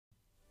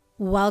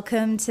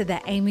Welcome to the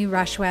Amy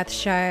Rushworth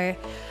Show.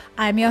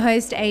 I'm your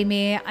host,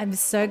 Amy. I'm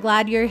so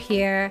glad you're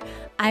here.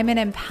 I'm an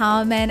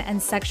empowerment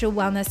and sexual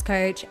wellness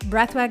coach,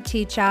 breathwork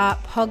teacher,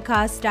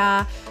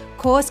 podcaster,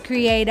 course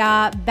creator,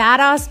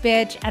 badass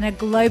bitch, and a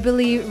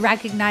globally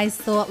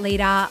recognized thought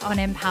leader on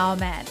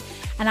empowerment.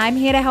 And I'm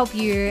here to help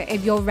you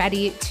if you're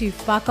ready to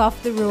fuck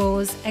off the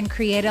rules and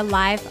create a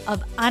life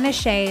of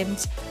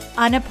unashamed,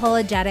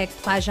 unapologetic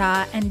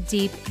pleasure and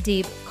deep,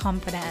 deep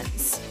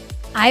confidence.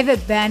 I have a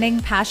burning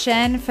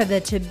passion for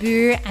the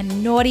taboo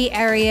and naughty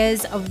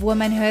areas of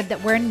womanhood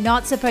that we're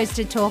not supposed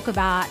to talk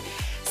about,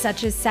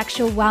 such as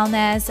sexual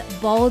wellness,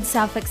 bold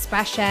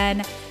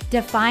self-expression,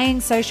 defying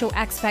social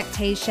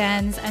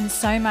expectations, and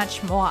so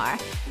much more.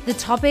 The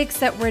topics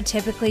that we're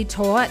typically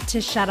taught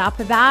to shut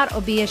up about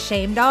or be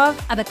ashamed of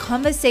are the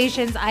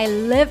conversations I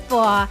live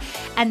for,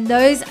 and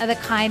those are the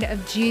kind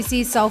of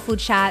juicy, soulful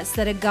chats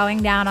that are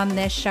going down on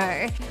this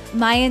show.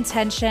 My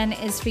intention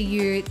is for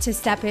you to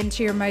step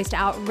into your most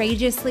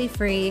outrageously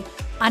free,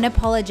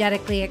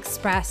 unapologetically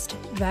expressed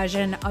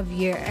version of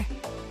you.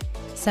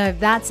 So if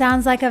that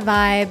sounds like a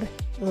vibe,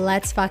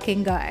 let's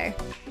fucking go.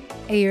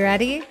 Are you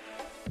ready?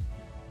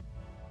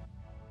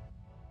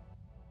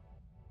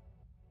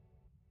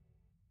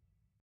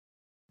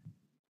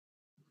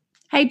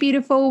 Hey,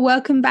 beautiful.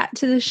 Welcome back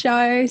to the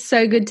show.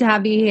 So good to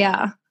have you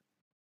here.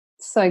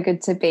 So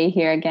good to be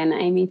here again,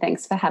 Amy.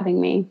 Thanks for having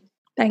me.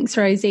 Thanks,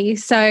 Rosie.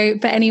 So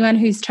for anyone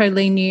who's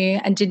totally new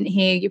and didn't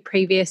hear your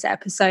previous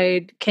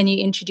episode, can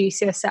you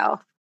introduce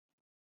yourself?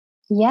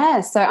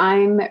 Yeah, so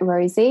I'm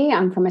Rosie.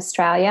 I'm from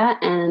Australia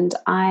and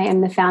I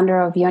am the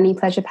founder of Yoni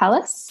Pleasure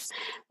Palace,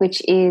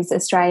 which is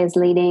Australia's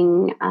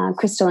leading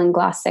crystal and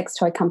glass sex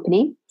toy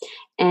company.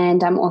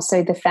 And I'm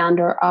also the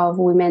founder of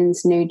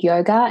Women's Nude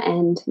Yoga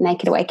and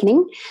Naked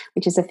Awakening,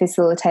 which is a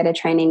facilitator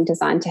training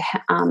designed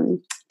to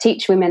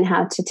teach women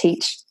how to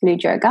teach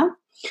nude yoga.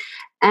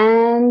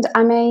 And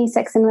I'm a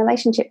sex and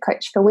relationship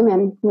coach for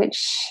women,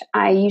 which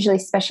I usually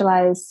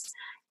specialize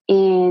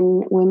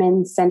in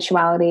women's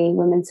sensuality,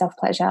 women's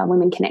self-pleasure,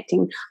 women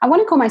connecting. I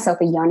want to call myself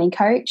a yoni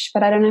coach,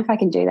 but I don't know if I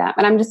can do that,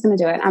 but I'm just going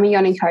to do it. I'm a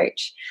yoni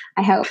coach.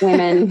 I help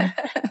women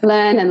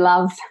learn and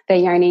love their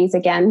yonis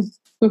again.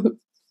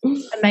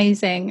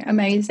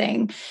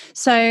 Amazing.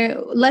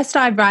 So let's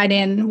dive right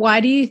in. Why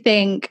do you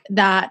think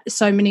that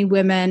so many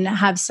women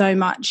have so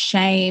much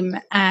shame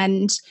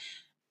and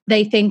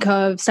they think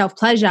of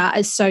self-pleasure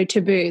as so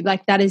taboo?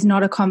 Like that is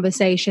not a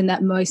conversation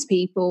that most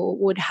people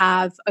would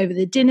have over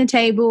the dinner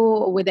table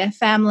or with their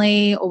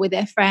family or with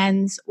their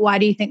friends. Why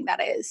do you think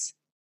that is?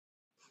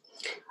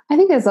 I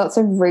think there's lots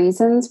of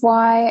reasons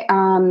why,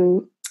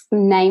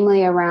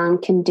 namely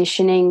around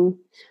conditioning,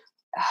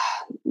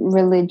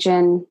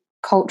 religion,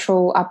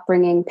 cultural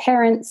upbringing,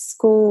 parents,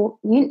 school,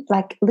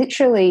 like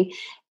literally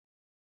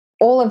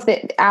all of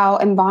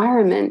our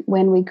environment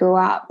when we grew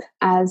up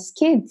as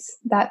kids,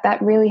 that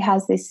really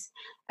has this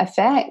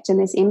effect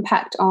and this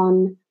impact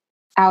on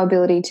our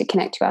ability to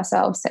connect to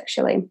ourselves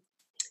sexually.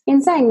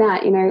 In saying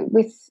that,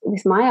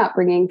 with my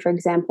upbringing, for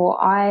example,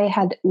 I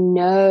had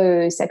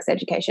no sex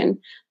education,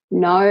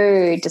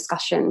 no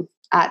discussion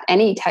at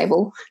any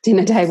table,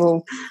 dinner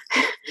table,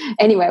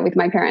 anywhere with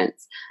my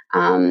parents.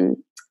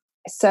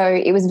 So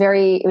it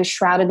was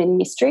shrouded in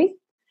mystery.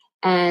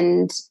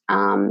 And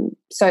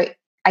so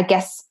I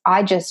guess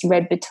I just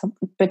read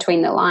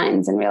between the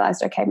lines and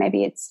realized, okay,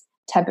 maybe it's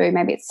taboo,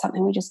 maybe it's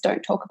something we just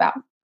don't talk about.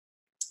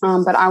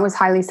 But I was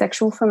highly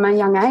sexual from a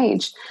young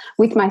age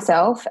with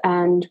myself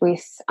and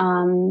with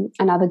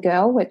another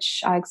girl, which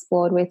I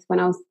explored with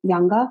when I was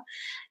younger.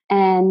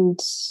 And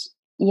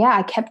yeah,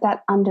 I kept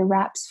that under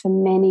wraps for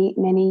many,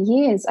 many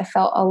years. I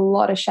felt a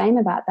lot of shame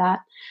about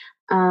that.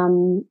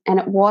 And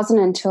it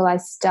wasn't until I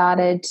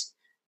started,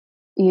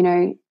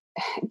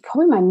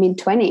 probably my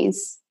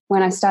mid-20s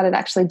when I started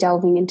actually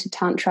delving into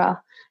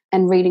Tantra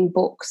and reading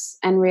books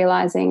and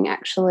realizing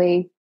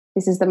actually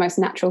this is the most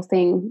natural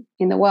thing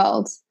in the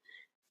world.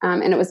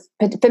 And it was,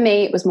 for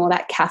me, it was more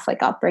that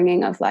Catholic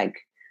upbringing of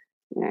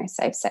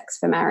safe sex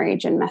for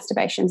marriage and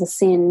masturbation's a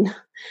sin.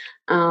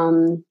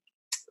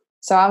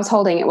 So I was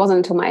holding, it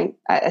wasn't until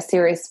a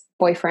serious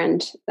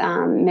boyfriend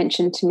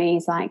mentioned to me,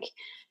 he's like,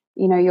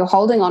 you're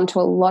holding on to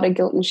a lot of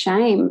guilt and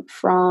shame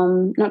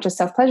from not just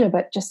self-pleasure,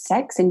 but just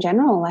sex in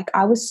general. Like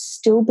I was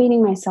still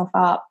beating myself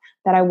up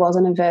that I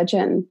wasn't a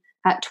virgin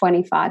at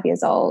 25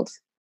 years old.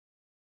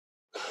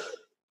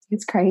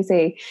 It's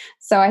crazy.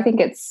 So I think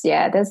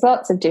there's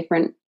lots of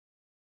different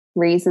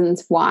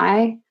reasons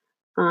why.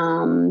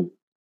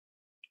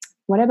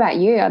 What about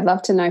you? I'd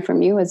love to know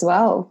from you as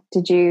well.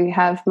 Did you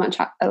have much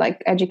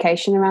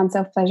education around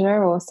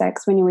self-pleasure or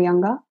sex when you were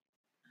younger?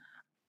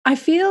 I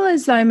feel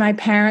as though my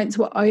parents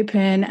were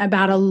open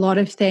about a lot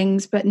of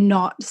things, but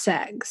not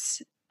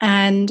sex.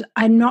 And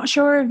I'm not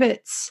sure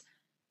if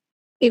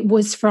it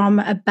was from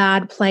a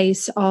bad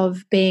place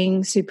of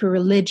being super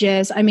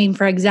religious. I mean,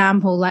 for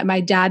example, my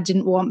dad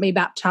didn't want me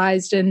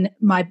baptized and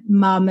my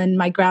mum and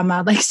my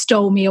grandma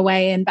stole me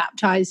away and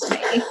baptized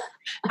me.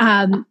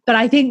 But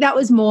I think that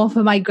was more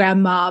for my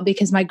grandma,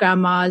 because my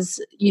grandma's,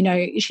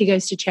 she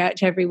goes to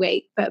church every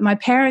week. But my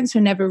parents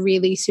were never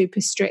really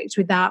super strict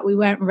with that. We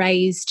weren't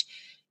raised,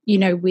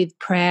 with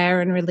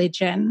prayer and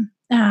religion.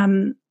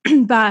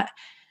 But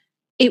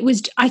it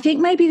was, I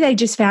think maybe they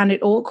just found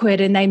it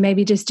awkward, and they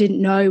maybe just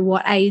didn't know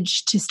what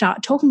age to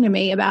start talking to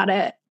me about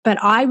it. But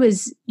I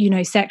was,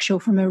 sexual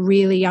from a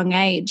really young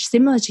age,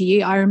 similar to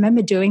you. I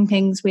remember doing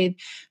things with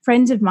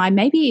friends of mine,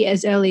 maybe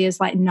as early as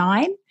like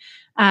 9.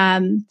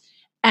 And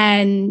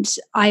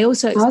I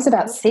was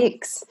about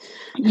 6.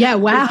 Yeah,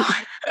 wow.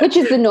 Which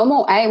is the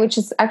normal age, which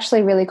is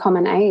actually really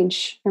common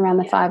age, around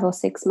the 5 or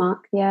 6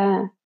 mark.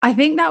 Yeah. I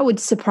think that would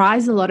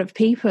surprise a lot of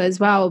people as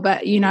well.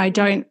 But, I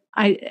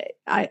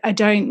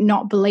don't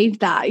not believe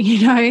that,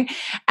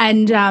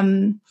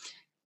 and,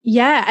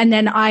 yeah. And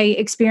then I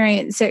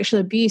experienced sexual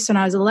abuse when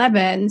I was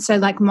 11. So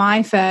like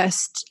my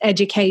first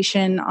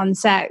education on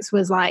sex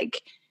was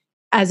like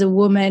as a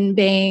woman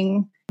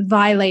being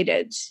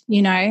violated,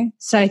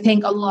 So I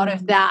think a lot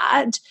of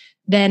that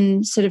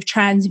then sort of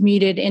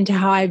transmuted into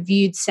how I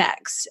viewed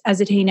sex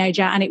as a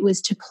teenager. And it was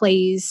to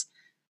please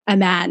a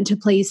man, to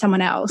please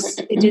someone else.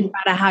 It didn't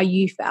matter how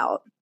you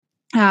felt.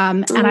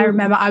 And I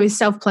remember I was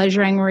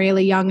self-pleasuring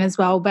really young as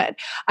well, but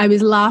I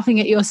was laughing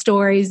at your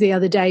stories the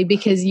other day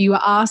because you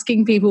were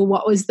asking people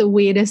what was the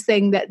weirdest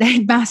thing that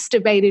they'd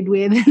masturbated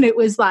with, and it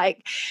was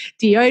like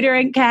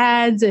deodorant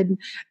cans, and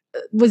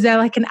was there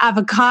like an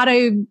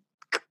avocado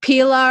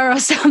peeler or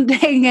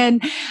something?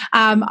 And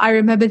I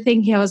remember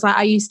thinking, I was like,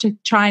 I used to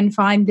try and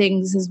find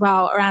things as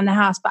well around the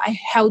house, but I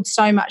held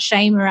so much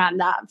shame around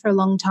that for a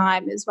long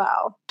time as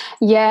well.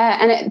 Yeah,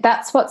 and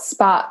that's what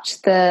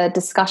sparked the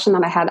discussion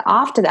that I had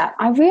after that.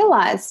 I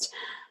realized,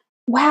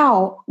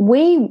 wow,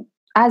 we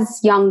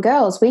as young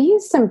girls, we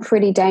use some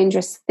pretty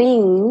dangerous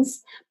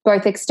things,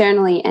 both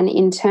externally and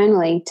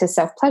internally, to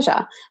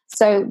self-pleasure.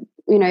 So,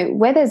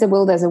 where there's a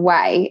will, there's a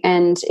way.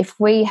 And if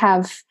we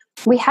have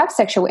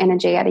sexual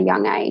energy at a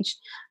young age,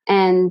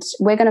 and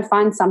we're going to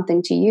find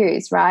something to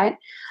use, right?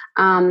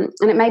 And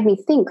it made me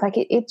think, like,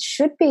 it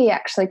should be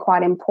actually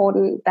quite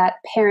important that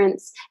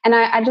parents, and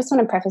I just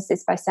want to preface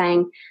this by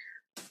saying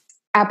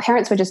our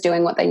parents were just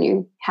doing what they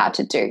knew how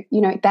to do.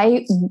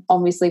 They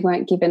obviously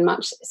weren't given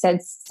much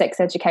sex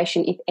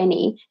education, if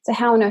any. So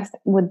how on earth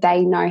would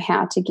they know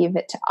how to give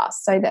it to us?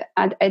 So that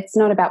it's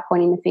not about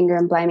pointing the finger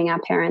and blaming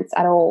our parents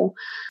at all.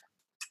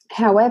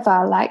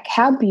 However, like,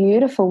 how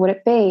beautiful would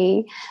it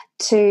be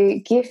to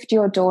gift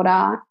your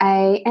daughter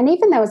and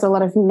even there was a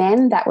lot of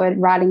men that were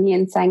writing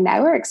in saying they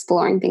were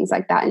exploring things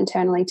like that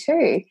internally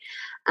too,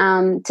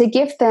 to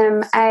gift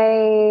them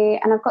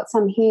and I've got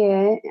some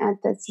here,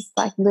 there's just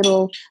like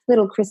little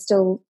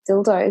crystal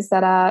dildos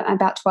that are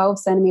about 12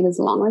 centimeters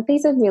long. Like,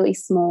 these are really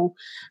small,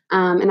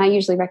 and I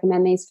usually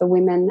recommend these for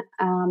women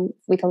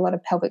with a lot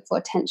of pelvic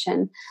floor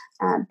tension,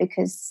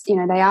 because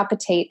they are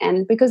petite,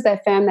 and because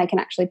they're firm, they can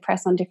actually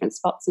press on different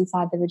spots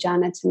inside the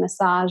vagina to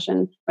massage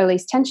and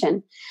release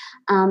tension.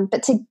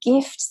 But to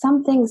gift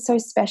something so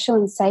special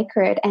and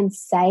sacred and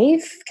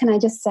safe, can I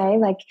just say,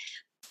 like,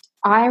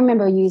 I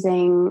remember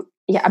using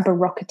a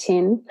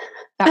Baroccatin,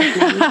 that was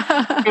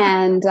me,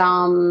 and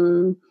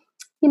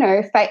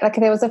like,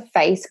 there was a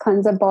face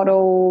cleanser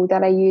bottle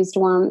that I used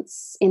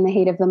once in the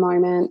heat of the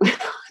moment. I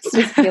was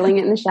just feeling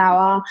it in the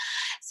shower.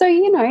 So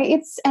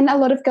and a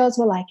lot of girls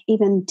were like,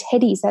 even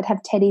teddies, they'd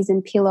have teddies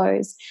and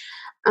pillows.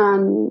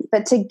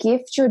 But to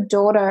gift your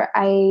daughter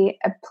a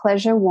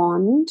pleasure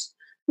wand,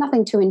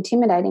 nothing too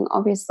intimidating,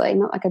 obviously,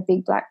 not like a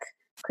big black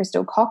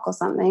crystal cock or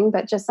something,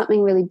 but just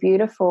something really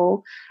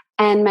beautiful,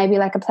 and maybe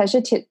like a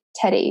pleasure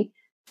teddy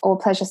or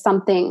pleasure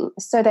something,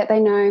 so that they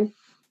know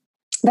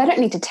they don't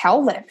need to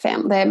tell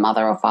their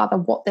mother or father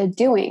what they're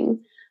doing,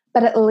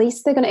 but at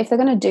least if they're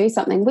gonna do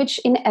something, which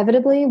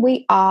inevitably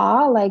we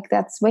are, like,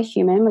 we're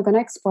human, we're gonna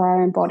explore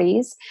our own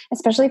bodies,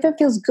 especially if it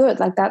feels good.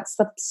 Like, that's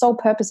the sole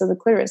purpose of the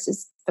clitoris,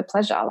 is for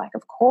pleasure. Like,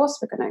 of course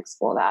we're gonna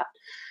explore that.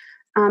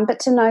 But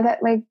to know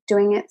that we're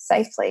doing it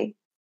safely,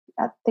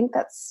 I think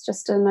that's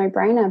just a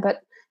no-brainer.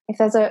 But if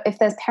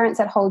there's parents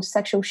that hold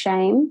sexual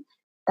shame,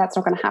 that's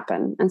not going to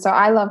happen. And so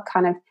I love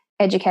kind of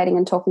educating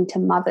and talking to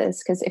mothers,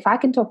 because if I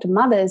can talk to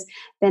mothers,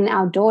 then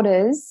our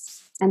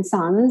daughters and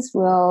sons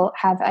will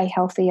have a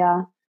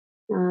healthier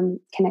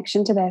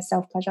connection to their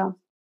self-pleasure.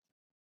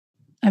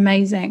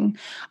 Amazing.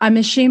 I'm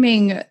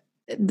assuming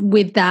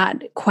with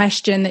that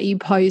question that you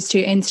posed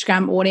to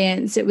Instagram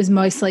audience, it was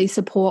mostly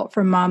support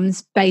from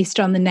mums based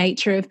on the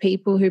nature of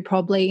people who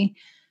probably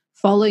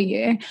follow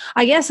you.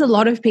 I guess a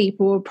lot of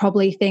people would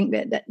probably think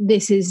that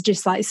this is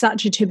just like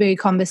such a taboo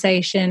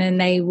conversation,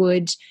 and they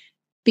would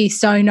be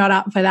so not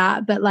up for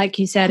that. But like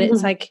you said,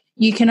 it's like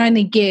you can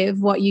only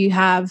give what you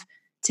have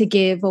to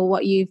give, or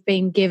what you've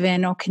been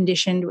given or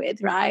conditioned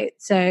with, right?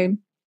 So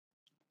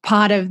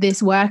part of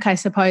this work, I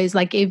suppose,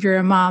 like if you're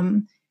a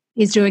mum,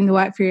 is doing the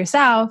work for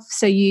yourself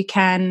so you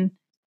can,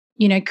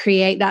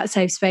 create that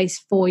safe space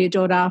for your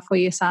daughter, for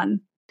your son.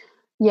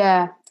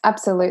 Yeah,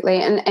 absolutely.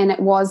 And it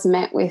was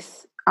met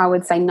with, I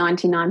would say,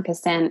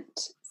 99%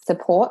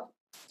 support.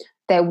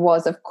 there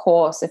was, of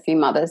course, a few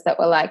mothers that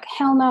were like,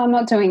 hell no, I'm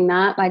not doing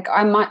that. Like,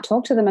 I might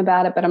talk to them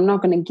about it, but I'm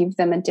not going to give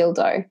them a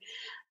dildo.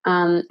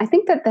 I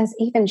think that there's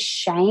even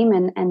shame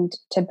and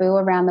taboo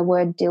around the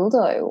word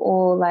dildo,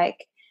 or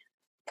like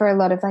for a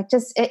lot of like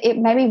just it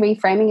maybe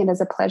reframing it as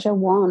a pleasure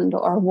wand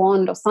or a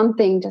wand or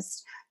something.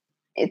 Just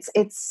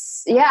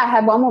it's I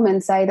had one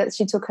woman say that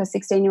she took her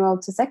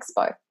 16-year-old to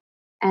Sexpo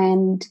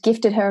and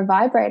gifted her a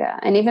vibrator.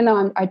 And even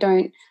though I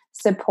don't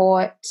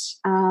support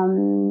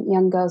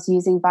young girls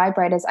using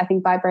vibrators, I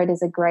think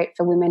vibrators are great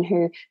for women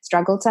who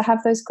struggle to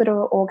have those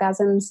clitoral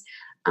orgasms.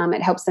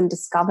 It helps them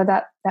discover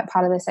that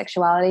part of their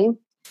sexuality.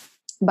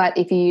 But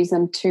if you use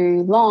them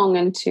too long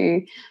and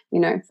too,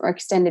 for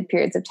extended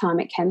periods of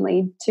time, it can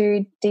lead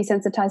to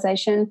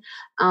desensitization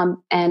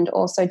and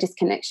also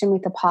disconnection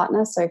with the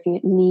partner. So if you're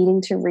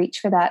needing to reach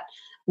for that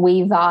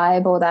wee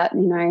vibe or that,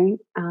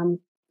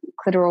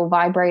 clitoral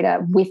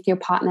vibrator with your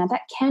partner,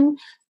 that can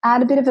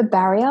add a bit of a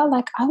barrier.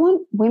 Like, I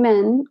want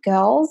women,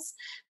 girls,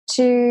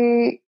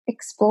 to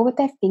explore with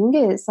their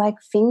fingers, like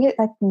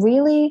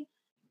really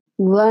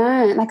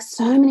learn. Like,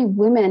 so many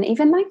women,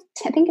 even like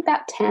think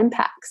about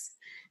Tampax.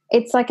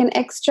 It's like an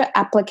extra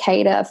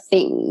applicator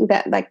thing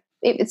that like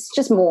it's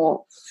just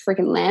more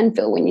freaking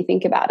landfill when you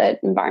think about it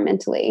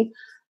environmentally.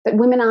 But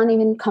women aren't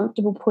even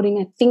comfortable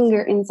putting a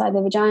finger inside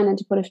their vagina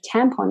to put a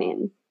tampon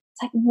in.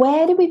 It's like,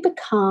 where do we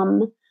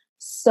become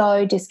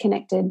so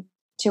disconnected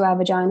to our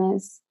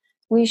vaginas?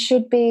 We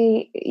should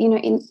be,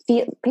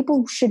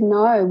 people should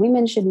know,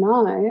 women should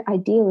know,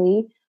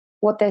 ideally,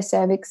 what their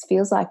cervix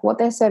feels like, what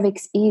their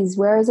cervix is,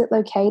 where is it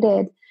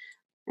located.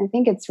 I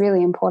think it's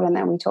really important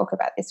that we talk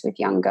about this with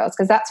young girls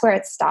because that's where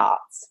it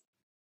starts.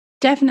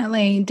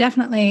 Definitely.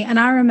 And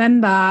I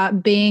remember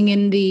being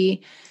in the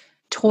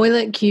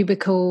toilet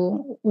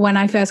cubicle when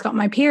I first got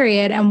my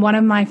period, and one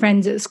of my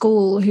friends at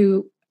school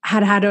who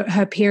had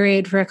her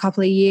period for a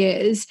couple of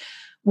years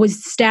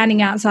was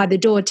standing outside the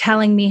door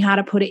telling me how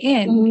to put it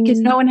in because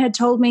no one had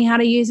told me how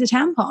to use a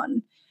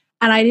tampon.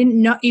 And I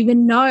didn't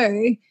even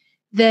know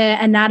the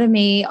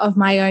anatomy of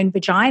my own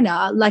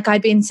vagina. Like,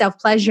 I'd been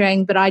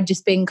self-pleasuring, but I'd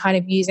just been kind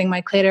of using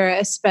my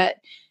clitoris. But,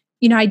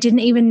 I didn't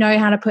even know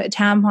how to put a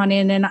tampon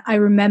in. And I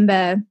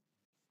remember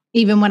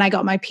even when I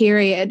got my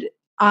period,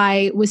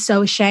 I was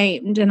so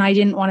ashamed and I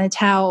didn't want to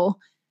tell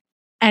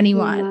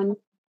anyone.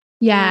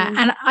 Yeah.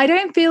 And I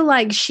don't feel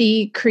like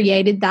she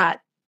created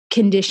that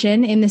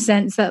condition in the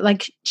sense that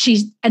like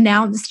she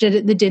announced it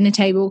at the dinner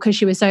table because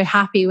she was so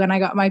happy when I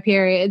got my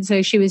period.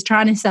 So she was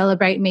trying to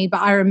celebrate me,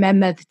 but I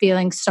remember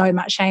feeling so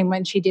much shame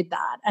when she did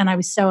that. And I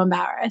was so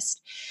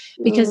embarrassed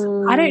because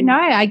I don't know,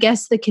 I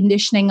guess the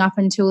conditioning up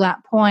until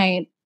that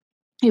point,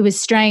 it was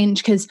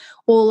strange because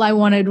all I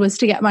wanted was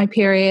to get my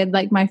period,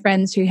 like my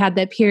friends who had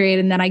their period,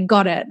 and then I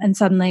got it. And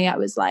suddenly I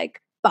was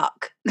like,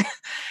 fuck.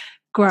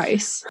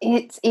 Gross.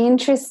 It's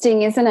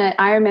interesting, isn't it?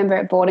 I remember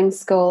at boarding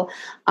school,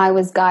 I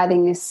was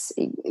guiding this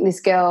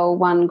girl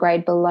one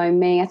grade below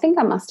me. I think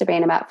I must have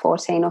been about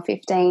 14 or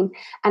 15.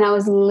 And I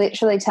was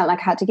literally I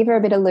had to give her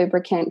a bit of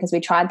lubricant because we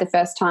tried the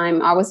first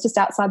time. I was just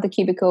outside the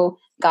cubicle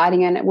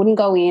guiding her and it wouldn't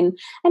go in.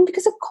 And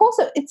because, of course,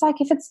 it's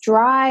like if it's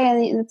dry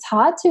and it's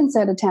hard to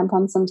insert a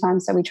tampon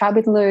sometimes. So we tried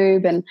with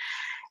lube and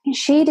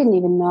she didn't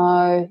even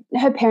know.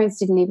 Her parents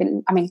didn't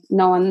even,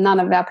 none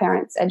of our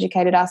parents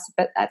educated us.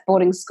 But at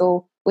boarding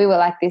school, we were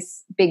like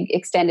this big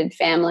extended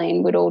family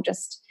and we'd all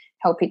just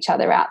help each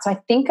other out. So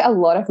I think a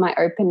lot of my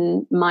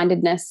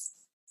open-mindedness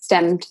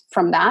stemmed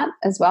from that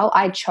as well.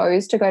 I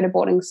chose to go to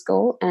boarding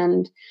school,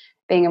 and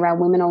being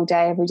around women all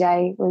day, every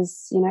day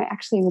was,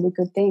 actually a really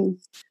good thing.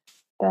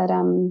 But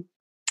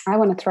I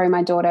want to throw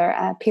my daughter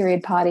a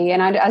period party,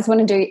 and I just want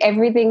to do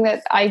everything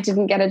that I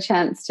didn't get a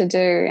chance to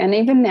do. And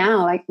even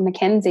now, like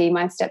Mackenzie,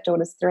 my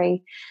stepdaughter's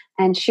 3,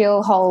 and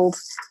she'll hold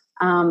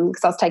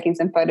because I was taking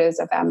some photos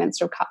of our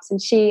menstrual cups, and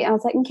I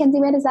was like,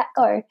 Mackenzie, where does that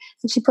go?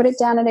 And she put it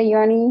down at a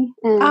yoni,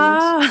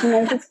 and she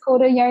knows it's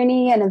called a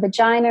yoni and a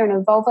vagina and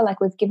a vulva.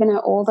 Like, we've given her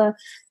all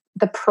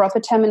the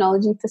proper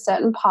terminology for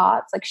certain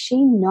parts. Like,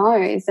 she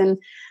knows. And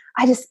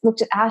I just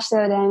looked at Ash the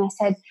other day and I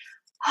said,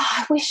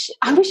 I wish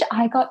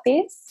I got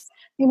this.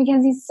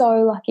 Mackenzie's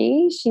so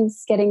lucky.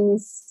 She's getting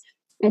this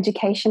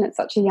education at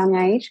such a young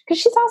age because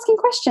she's asking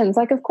questions.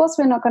 Like, of course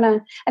we're not going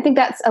to, I think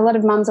that's a lot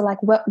of mums are like,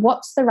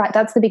 what's the right,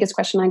 that's the biggest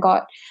question I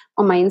got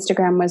on my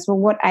Instagram was, well,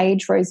 what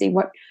age, Rosie,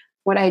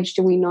 what age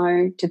do we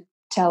know to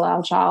tell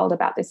our child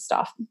about this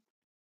stuff?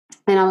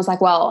 And I was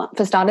like, well,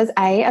 for starters,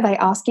 are they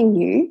asking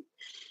you?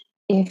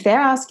 If they're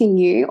asking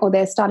you, or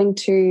they're starting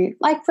to,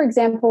 like, for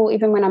example,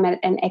 even when I'm at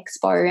an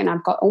expo and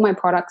I've got all my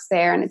products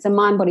there and it's a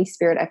mind, body,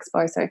 spirit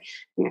expo, so,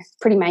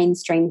 pretty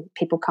mainstream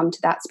people come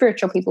to that,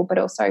 spiritual people, but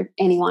also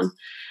anyone.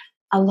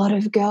 A lot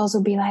of girls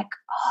will be like,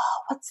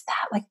 oh, what's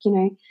that? Like,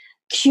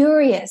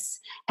 curious.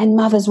 And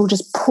mothers will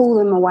just pull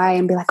them away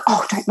and be like,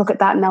 oh, don't look at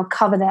that. And they'll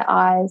cover their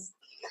eyes.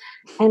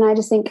 And I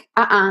just think,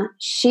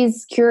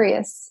 she's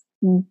curious.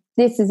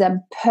 This is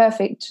a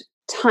perfect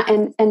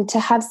time. And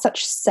to have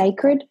such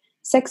sacred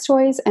sex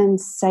toys and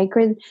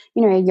sacred,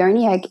 a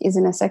yoni egg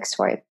isn't a sex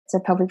toy. It's a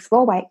pelvic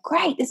floor weight.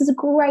 Great. This is a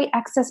great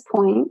access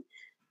point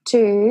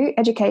to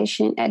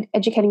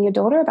educating your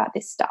daughter about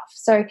this stuff.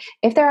 So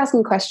if they're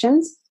asking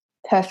questions,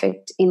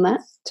 perfect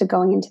inlet to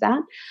going into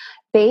that.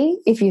 B,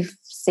 if you've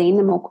seen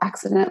them or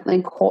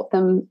accidentally caught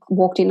them,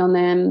 walked in on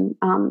them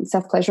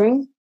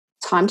self-pleasuring,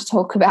 time to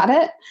talk about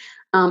it.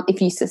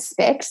 If you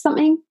suspect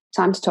something,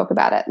 time to talk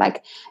about it.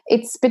 Like,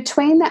 it's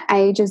between the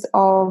ages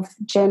of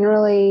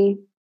generally,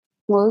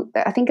 well,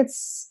 I think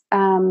it's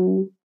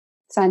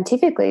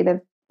scientifically,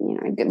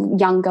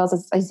 young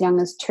girls as young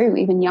as 2,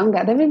 even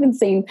younger. They've even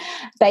seen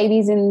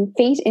babies in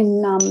feet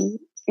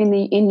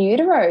in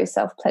utero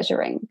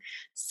self-pleasuring.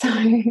 So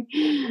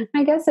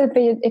I guess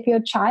if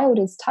your child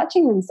is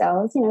touching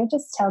themselves,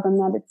 just tell them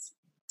that it's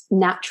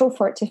natural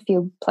for it to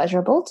feel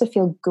pleasurable, to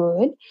feel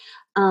good.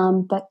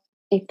 But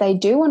if they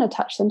do want to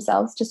touch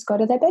themselves, just go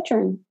to their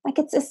bedroom. Like,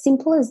 it's as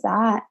simple as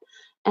that.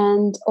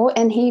 And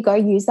here you go,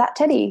 use that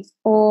teddy,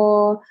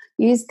 or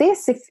use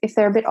this if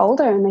they're a bit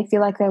older and they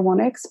feel like they want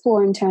to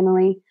explore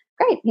internally.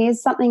 Great,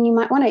 here's something you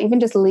might want to, even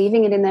just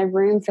leaving it in their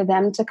room for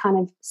them to kind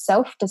of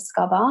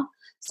self-discover,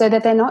 so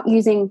that they're not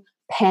using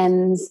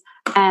pens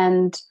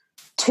and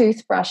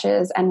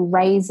toothbrushes and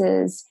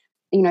razors,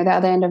 the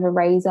other end of a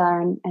razor,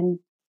 and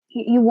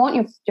you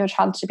want your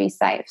child to be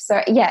safe.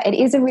 So yeah, it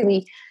is a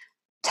really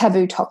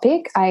taboo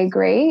topic, I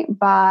agree,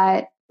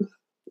 but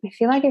I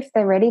feel like if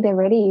they're ready, they're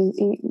ready.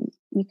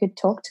 You could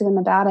talk to them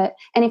about it.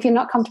 And if you're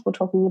not comfortable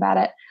talking about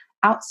it,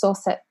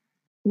 outsource it.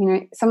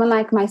 Someone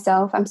like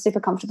myself, I'm super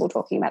comfortable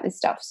talking about this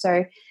stuff.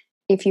 So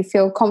if you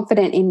feel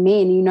confident in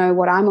me and you know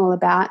what I'm all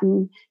about,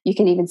 and you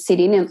can even sit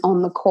in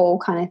on the call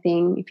kind of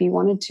thing if you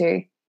wanted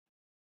to,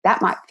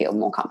 that might feel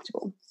more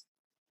comfortable.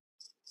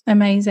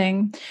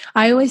 Amazing.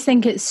 I always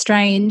think it's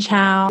strange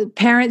how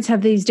parents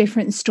have these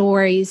different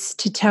stories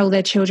to tell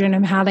their children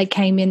of how they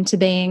came into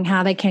being,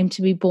 how they came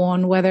to be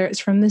born, whether it's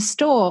from the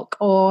stalk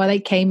or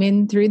they came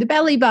in through the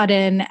belly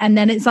button. And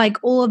then it's like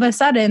all of a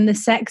sudden the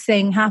sex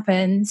thing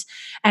happens,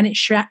 and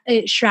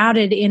it's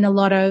shrouded in a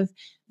lot of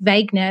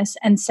vagueness.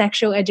 And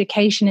sexual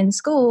education in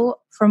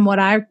school, from what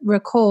I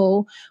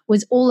recall,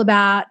 was all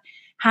about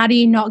how do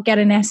you not get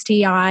an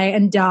STI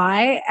and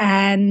die?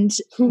 And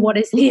what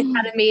is the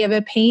anatomy of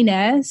a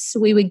penis?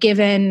 We were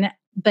given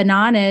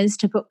bananas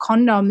to put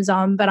condoms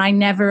on, but I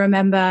never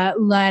remember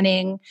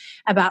learning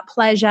about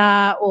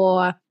pleasure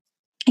or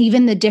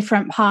even the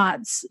different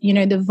parts,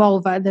 the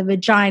vulva, the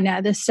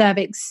vagina, the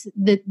cervix,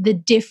 the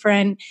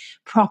different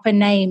proper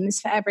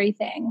names for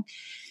everything.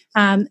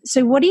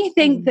 So what do you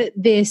think that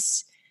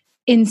this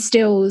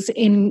instills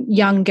in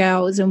young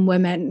girls and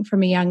women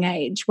from a young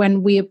age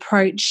when we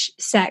approach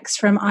sex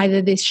from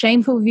either this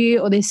shameful view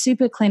or this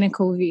super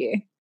clinical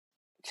view?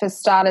 For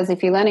starters,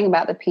 if you're learning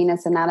about the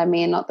penis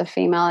anatomy and not the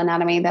female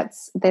anatomy,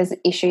 there's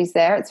issues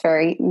there. It's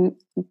very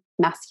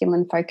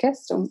masculine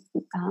focused or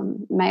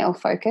male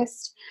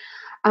focused,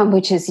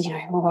 which is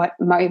what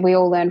we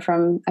all learn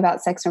from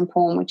about sex from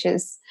porn, which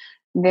is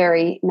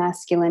very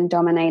masculine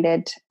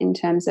dominated in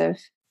terms of,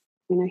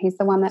 he's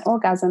the one that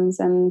orgasms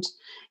and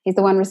he's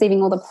the one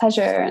receiving all the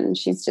pleasure, and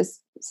she's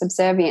just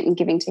subservient and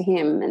giving to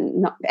him,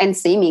 and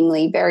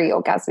seemingly very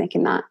orgasmic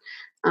in that.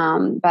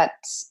 But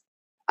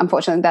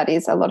unfortunately, that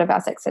is a lot of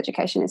our sex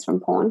education is from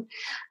porn.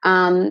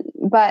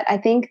 But I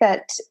think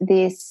that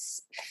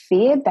this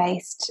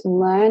fear-based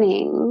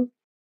learning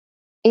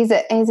is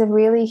a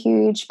really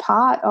huge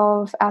part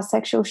of our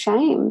sexual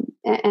shame,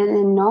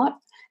 and not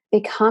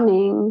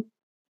becoming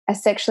a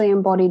sexually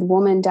embodied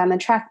woman down the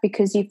track,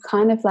 because you've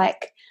kind of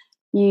like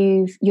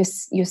you're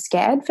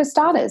scared, for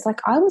starters. Like,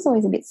 I was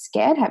always a bit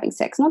scared having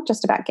sex, not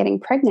just about getting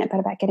pregnant, but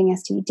about getting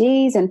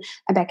STDs and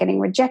about getting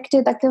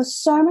rejected. Like, there was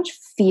so much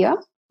fear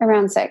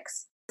around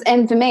sex.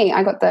 And for me,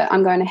 I got the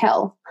I'm going to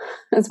hell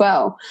as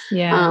well.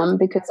 Yeah.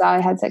 Because I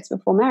had sex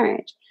before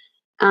marriage.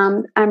 I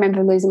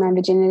remember losing my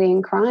virginity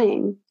and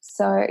crying.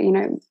 So,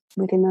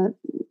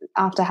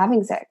 after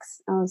having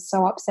sex, I was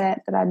so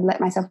upset that I'd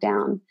let myself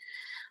down.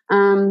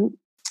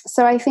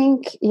 So I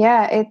think,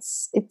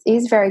 it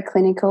is very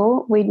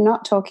clinical. We're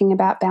not talking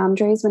about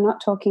boundaries. We're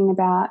not talking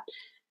about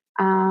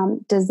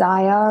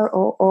desire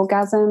or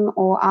orgasm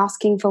or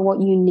asking for what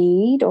you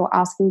need or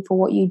asking for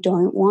what you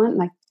don't want,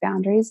 like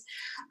boundaries.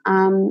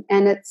 And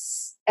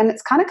it's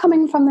kind of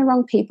coming from the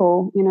wrong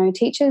people.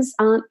 Teachers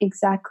aren't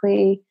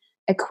exactly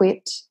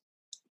equipped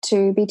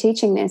to be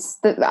teaching this.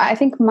 I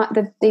think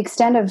the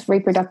extent of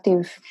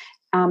reproductive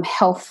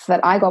health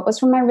that I got was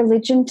from my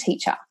religion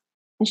teacher.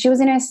 And she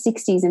was in her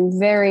 60s and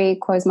very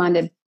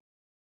close-minded.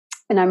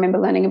 And I remember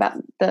learning about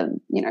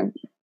the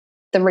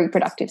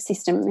reproductive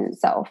system in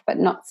itself, but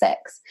not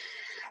sex.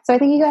 So I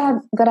think you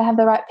got to have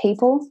the right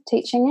people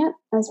teaching it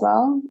as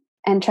well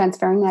and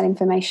transferring that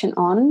information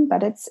on.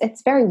 But it's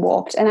very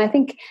warped. And I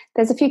think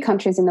there's a few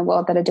countries in the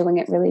world that are doing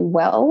it really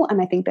well.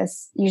 And I think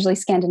there's usually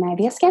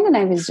Scandinavia.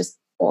 Scandinavia is just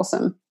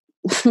awesome.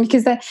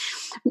 Because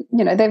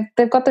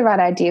they've got the right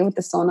idea with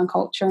the sauna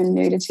culture and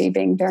nudity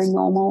being very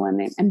normal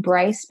and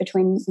embraced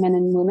between men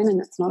and women,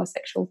 and it's not a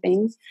sexual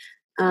thing.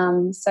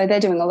 So they're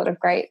doing a lot of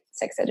great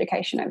sex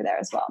education over there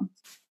as well.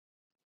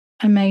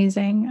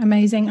 Amazing,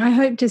 amazing. I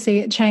hope to see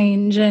it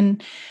change.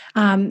 And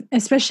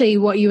especially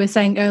what you were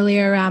saying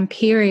earlier around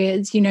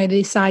periods, you know,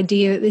 this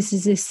idea that this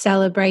is this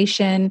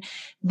celebration,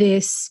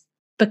 this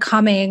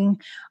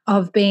becoming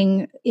of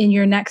being in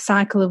your next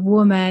cycle of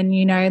woman,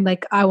 you know,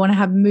 like I want to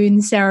have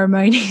moon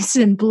ceremonies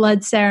and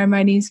blood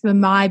ceremonies for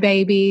my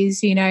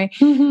babies, you know,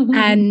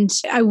 and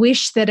I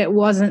wish that it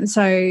wasn't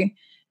so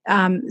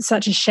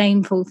such a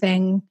shameful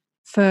thing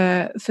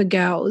for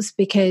girls,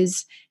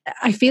 because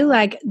I feel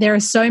like there are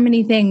so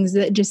many things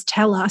that just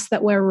tell us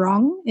that we're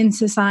wrong in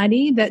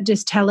society, that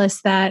just tell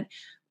us that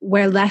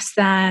we're less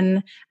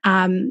than,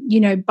 you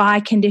know, by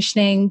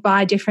conditioning,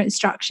 by different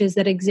structures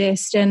that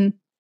exist. And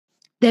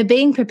they're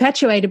being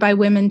perpetuated by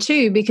women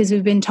too, because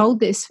we've been told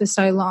this for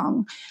so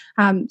long.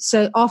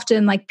 So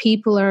often, like,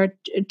 people are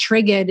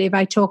triggered if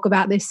I talk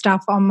about this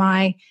stuff on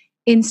my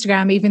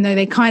Instagram, even though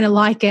they kind of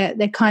like it,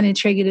 they're kind of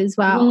triggered as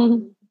well.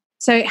 Mm-hmm.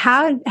 So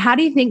how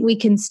do you think we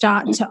can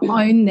start to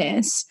own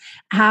this?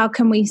 How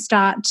can we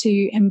start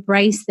to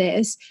embrace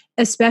this,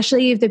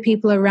 especially if the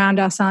people around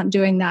us aren't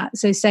doing that?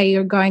 So say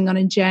you're going on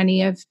a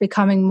journey of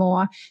becoming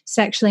more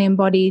sexually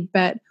embodied,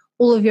 but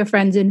all of your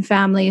friends and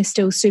family are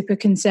still super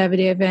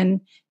conservative and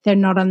they're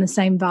not on the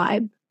same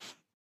vibe.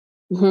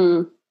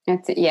 Mm-hmm.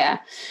 That's it, yeah.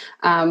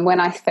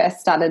 When I first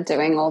started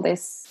doing all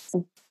this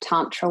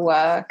tantra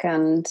work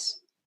and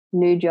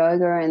nude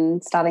yoga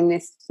and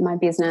starting my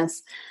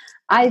business,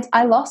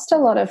 I lost a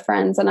lot of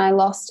friends, and I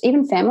lost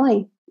even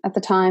family at the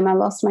time. I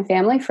lost my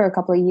family for a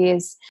couple of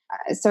years.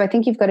 So I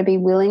think you've got to be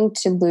willing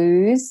to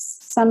lose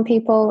some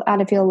people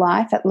out of your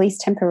life, at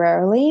least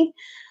temporarily,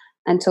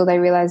 until they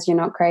realize you're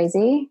not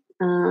crazy.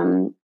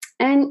 And,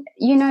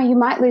 you know, you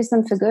might lose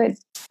them for good.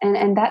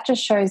 And that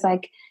just shows,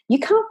 like, you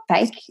can't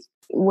fake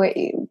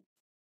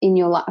in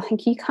your life.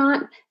 Like, you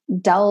can't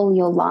dull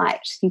your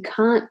light. You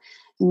can't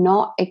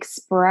not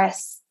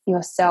express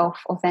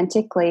yourself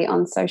authentically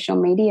on social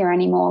media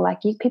anymore.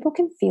 Like, people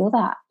can feel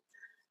that.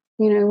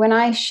 You know, when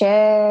I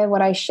share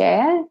what I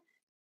share,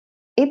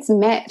 it's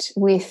met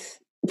with,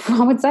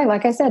 I would say,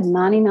 like I said,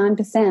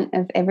 99%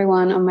 of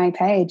everyone on my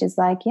page is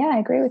like, yeah, I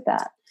agree with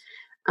that,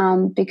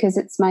 because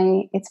it's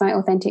my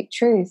authentic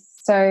truth.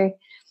 So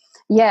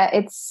yeah,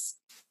 it's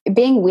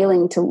being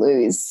willing to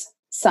lose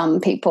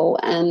some people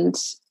and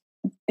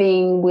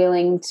being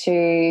willing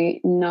to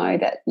know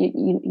that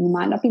you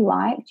might not be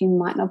liked,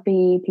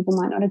 people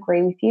might not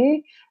agree with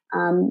you.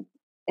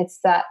 It's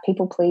that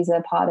people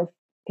pleaser part of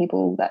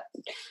people that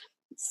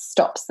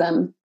stops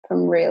them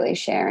from really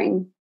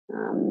sharing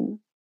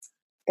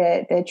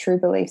their true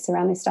beliefs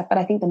around this stuff. But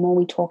I think the more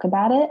we talk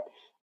about it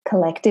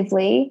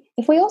collectively,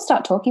 if we all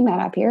start talking about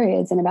our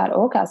periods and about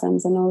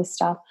orgasms and all this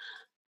stuff,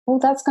 well,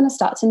 that's going to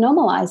start to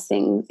normalize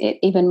things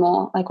even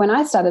more. Like, when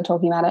I started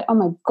talking about it, oh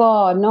my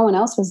God, no one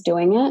else was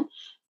doing it.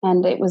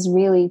 And it was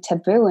really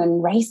taboo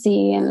and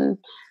racy, and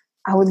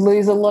I would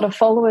lose a lot of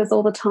followers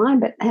all the time.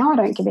 But now I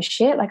don't give a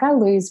shit. Like, I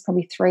lose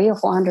probably 300 or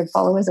 400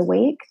 followers a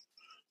week,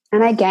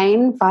 and I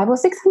gain 500 or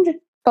 600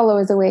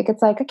 followers a week.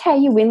 It's like, okay,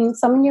 you win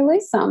some and you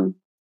lose some.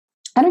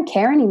 I don't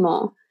care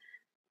anymore.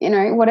 You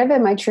know, whatever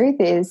my truth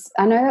is,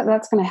 I know that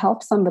that's going to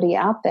help somebody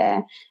out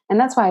there. And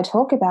that's why I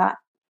talk about,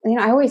 you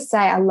know, I always say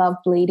I love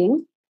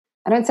bleeding.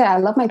 I don't say I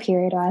love my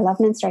period or I love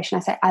menstruation.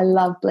 I say I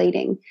love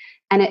bleeding.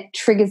 And it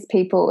triggers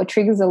people. It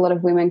triggers a lot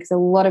of women, because a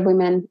lot of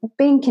women are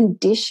being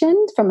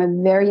conditioned from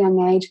a very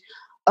young age.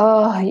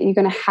 Oh, you're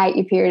going to hate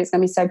your period. It's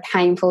going to be so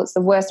painful. It's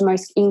the worst,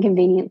 most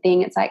inconvenient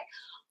thing. It's like,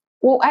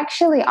 well,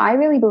 actually, I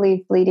really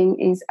believe bleeding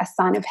is a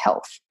sign of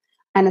health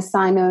and a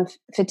sign of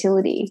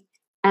fertility.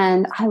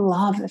 And I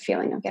love the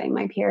feeling of getting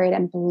my period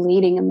and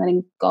bleeding and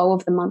letting go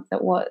of the month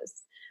that was.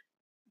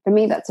 For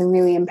me, that's a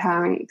really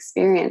empowering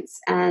experience.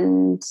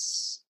 And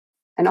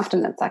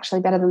often that's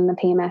actually better than the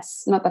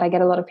PMS. Not that I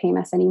get a lot of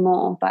PMS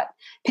anymore, but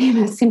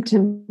PMS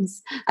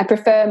symptoms. I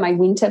prefer my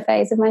winter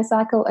phase of my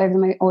cycle over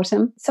my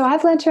autumn. So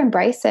I've learned to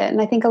embrace it. And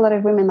I think a lot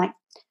of women, like,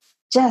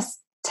 just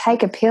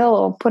take a pill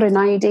or put an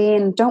IUD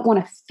and don't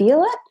want to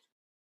feel it.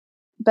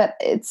 But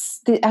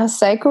it's our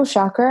sacral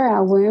chakra,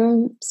 our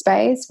womb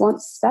space,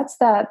 that's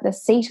the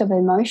seat of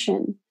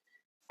emotion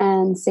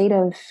and seat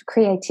of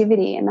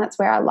creativity. And that's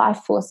where our life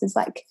force is,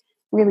 like,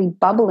 really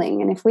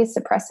bubbling. And if we're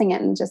suppressing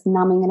it and just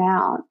numbing it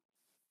out,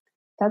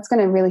 that's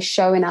going to really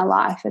show in our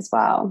life as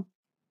well.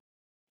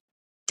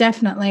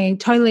 Definitely.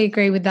 Totally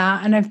agree with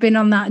that. And I've been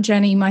on that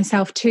journey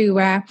myself too,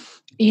 where,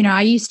 you know,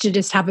 I used to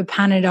just have a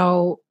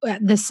Panadol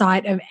at the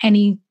sight of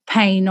any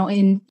pain or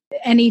in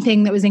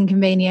anything that was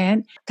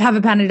inconvenient, have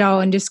a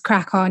Panadol and just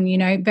crack on, you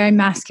know, very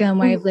masculine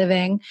way of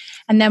living.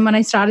 And then when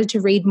I started to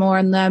read more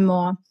and learn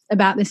more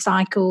about the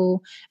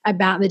cycle,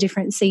 about the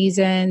different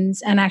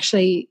seasons, and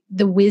actually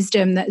the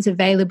wisdom that's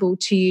available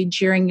to you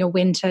during your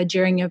winter,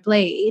 during your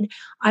bleed,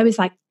 I was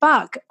like,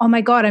 fuck, oh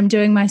my God, I'm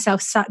doing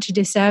myself such a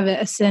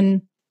disservice.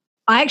 And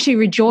I actually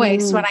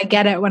rejoice when I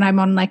get it when I'm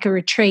on, like, a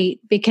retreat,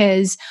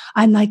 because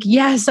I'm like,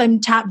 yes, I'm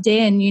tapped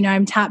in, you know,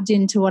 I'm tapped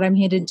into what I'm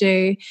here to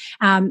do.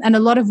 And a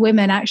lot of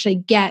women actually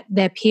get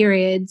their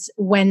periods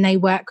when they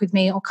work with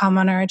me or come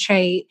on a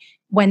retreat,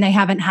 when they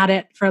haven't had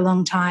it for a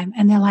long time.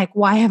 And they're like,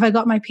 why have I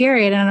got my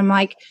period? And I'm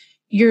like,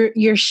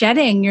 you're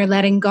shedding, you're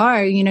letting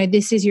go. You know,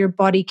 this is your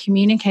body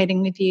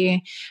communicating with you.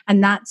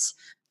 And that's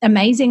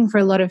amazing for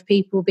a lot of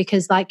people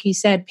because, like you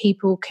said,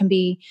 people can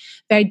be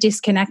very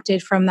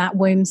disconnected from that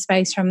womb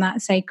space, from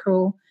that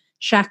sacral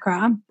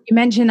chakra. You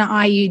mentioned the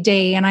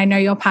IUD, and I know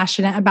you're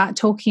passionate about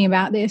talking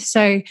about this.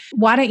 So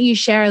why don't you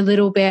share a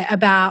little bit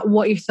about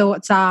what your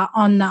thoughts are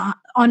on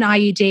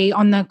IUD,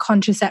 on the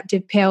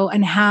contraceptive pill,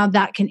 and how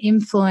that can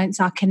influence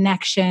our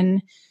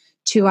connection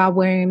to our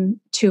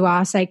womb, to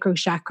our sacral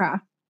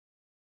chakra?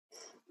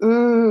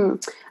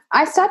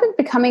 I started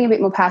becoming a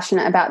bit more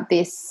passionate about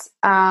this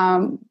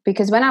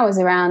because when I was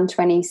around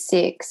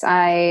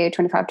 25,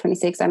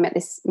 26, I met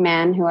this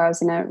man who I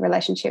was in a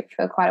relationship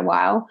for quite a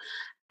while.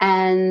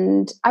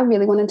 And I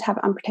really wanted to have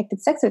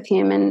unprotected sex with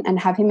him and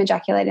have him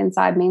ejaculate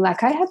inside me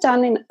like I had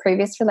done in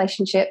previous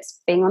relationships,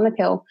 being on the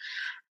pill.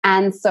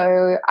 And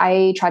so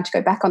I tried to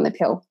go back on the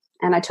pill,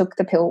 and I took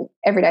the pill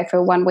every day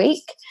for 1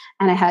 week,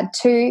 and I had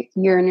 2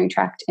 urinary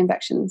tract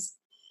infections.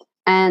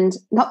 And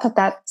not that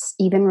that's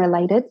even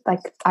related, like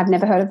I've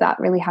never heard of that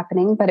really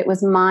happening, but it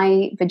was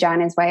my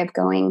vagina's way of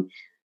going,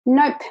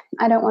 nope,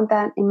 I don't want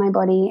that in my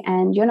body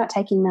and you're not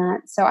taking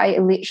that. So I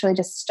literally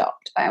just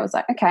stopped. I was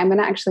like, okay, I'm going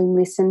to actually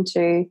listen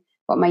to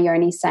what my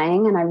yoni's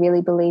saying. And I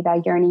really believe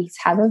our yonis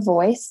have a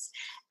voice,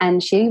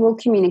 and she will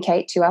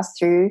communicate to us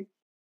through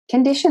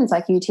conditions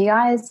like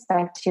UTIs,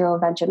 bacterial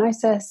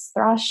vaginosis,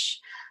 thrush,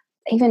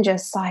 even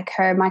just like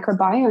her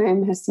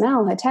microbiome, her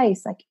smell, her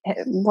taste, like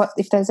what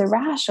if there's a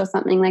rash or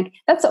something, like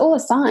that's all a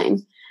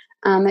sign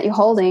that you're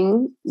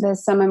holding,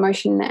 there's some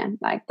emotion there,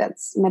 like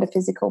that's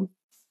metaphysical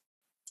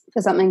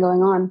for something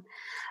going on.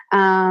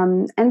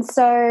 And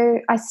so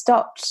I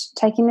stopped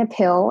taking the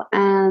pill,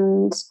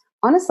 and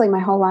honestly, my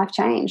whole life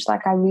changed.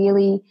 Like I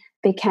really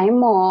became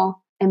more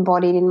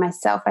embodied in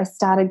myself. I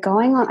started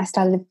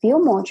to feel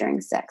more during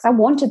sex. I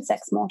wanted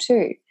sex more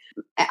too.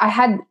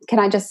 Can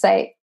I just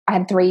say, I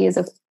had 3 years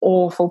of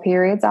awful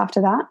periods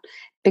after that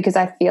because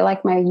I feel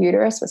like my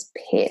uterus was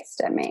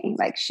pissed at me.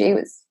 Like she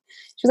was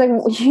like,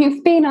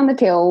 you've been on the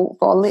pill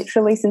for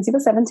literally since you were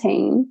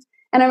 17.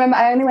 And I remember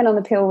I only went on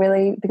the pill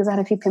really because I had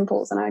a few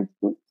pimples, and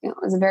it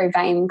was a very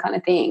vain kind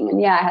of thing.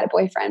 And yeah, I had a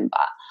boyfriend,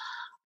 but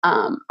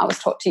I was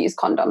taught to use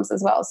condoms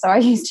as well. So I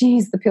used to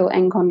use the pill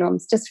and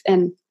condoms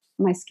and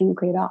my skin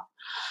cleared up.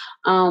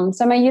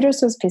 So my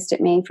uterus was pissed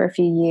at me for a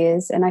few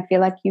years, and I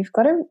feel like you've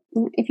got to,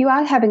 if you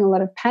are having a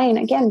lot of pain,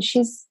 again,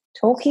 she's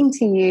talking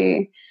to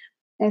you.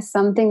 There's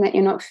something that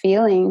you're not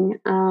feeling,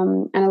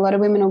 and a lot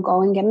of women will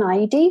go and get an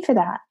IUD for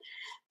that.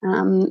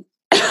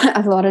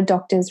 A lot of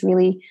doctors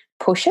really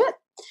push it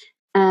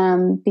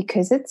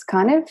because it's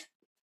kind of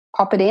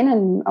pop it in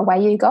and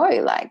away you go,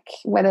 like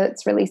whether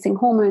it's releasing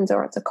hormones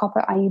or it's a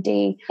copper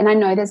IUD. And I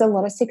know there's a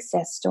lot of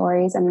success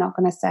stories. I'm not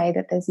going to say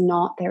that there's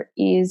not. There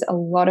is a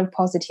lot of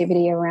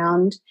positivity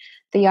around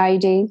the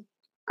IUD,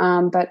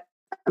 but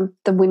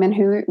the women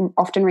who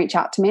often reach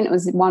out to me, and it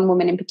was one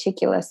woman in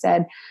particular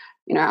said,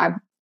 you know,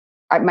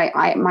 my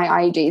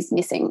IUD is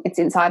missing. It's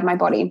inside my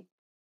body.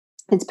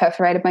 It's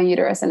perforated my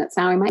uterus and it's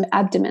now in my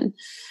abdomen.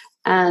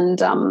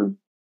 And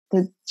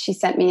she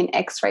sent me an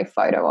X-ray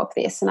photo of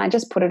this, and I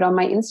just put it on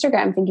my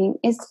Instagram thinking,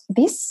 is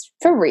this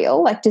for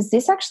real? Like, does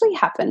this actually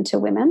happen to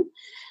women?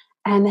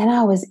 And then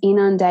I was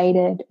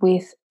inundated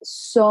with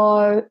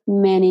so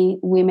many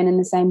women in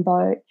the same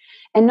boat.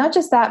 And not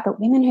just that, but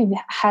women who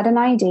had an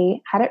IUD,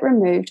 had it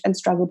removed and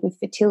struggled with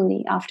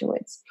fertility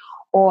afterwards,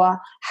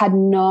 or had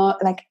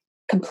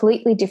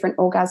completely different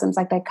orgasms,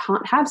 like they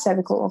can't have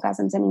cervical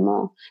orgasms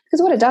anymore.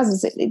 Because what it does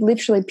is it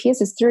literally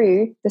pierces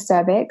through the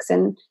cervix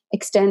and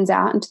extends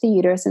out into the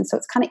uterus, and so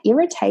it's kind of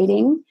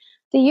irritating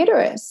the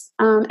uterus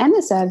and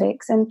the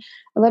cervix. And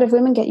a lot of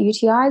women get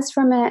UTIs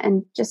from it.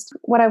 And just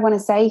what I want to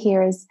say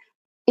here is,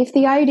 if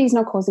the IUD is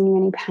not causing you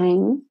any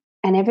pain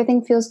and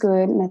everything feels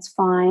good and it's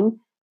fine,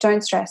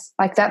 don't stress.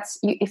 Like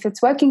if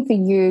it's working for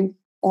you,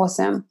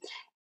 awesome.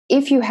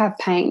 If you have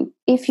pain,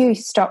 if you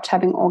stopped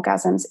having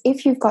orgasms,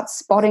 if you've got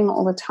spotting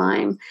all the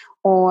time,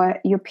 or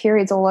your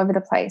period's all over the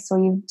place, or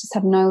you just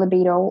have no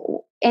libido,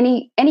 or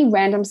any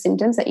random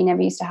symptoms that you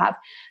never used to have,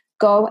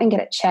 go and get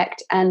it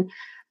checked. And,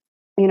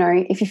 you know,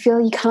 if you feel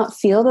you can't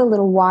feel the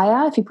little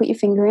wire, if you put your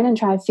finger in and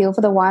try to feel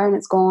for the wire and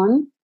it's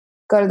gone,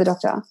 go to the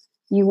doctor.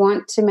 You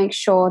want to make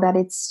sure that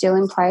it's still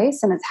in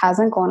place and it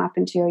hasn't gone up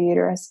into your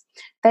uterus.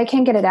 They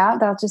can get it out.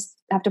 They'll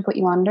just have to put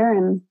you under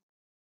and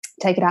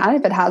take it out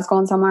if it has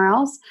gone somewhere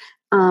else.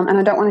 And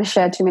I don't want to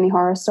share too many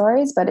horror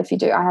stories, but if you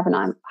do, I have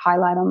a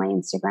highlight on my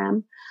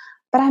Instagram.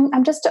 But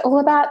I'm just all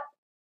about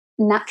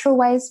natural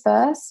ways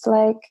first,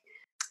 like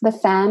the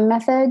FAM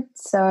method.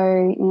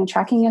 So, you know,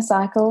 tracking your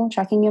cycle,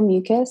 tracking your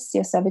mucus,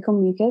 your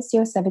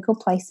cervical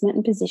placement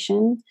and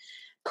position,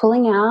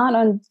 pulling out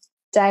on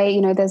day,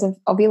 you know, there's an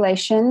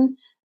ovulation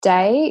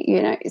day,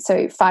 you know,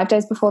 so 5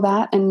 days before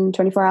that and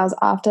 24 hours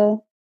after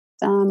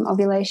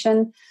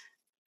ovulation.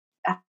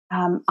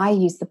 I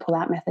used the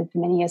pull-out method for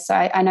many years, so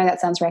I know that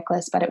sounds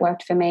reckless, but it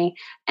worked for me.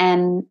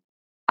 And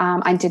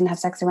I didn't have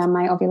sex around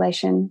my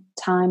ovulation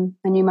time.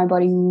 I knew my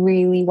body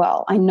really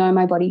well. I know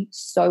my body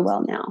so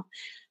well now.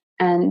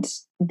 And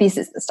this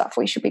is the stuff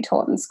we should be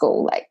taught in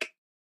school, like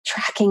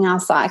tracking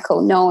our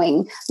cycle,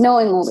 knowing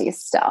all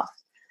this stuff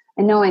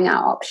and knowing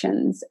our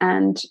options,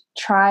 and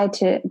try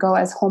to go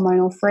as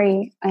hormonal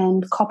free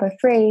and copper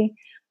free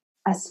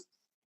as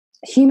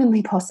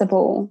humanly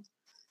possible,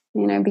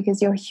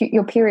 because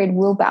your period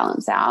will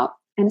balance out.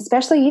 And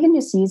especially even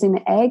just using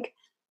the egg.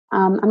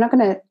 I'm not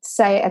going to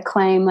say a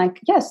claim like,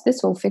 yes,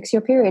 this will fix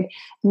your period.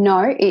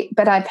 No,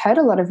 but I've heard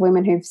a lot of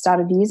women who've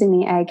started using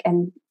the egg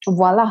and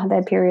voila,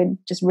 their period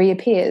just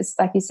reappears.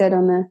 Like you said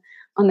on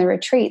the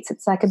retreats,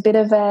 it's like a bit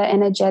of a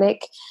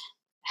energetic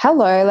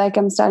hello, like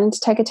I'm starting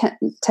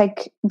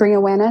to bring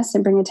awareness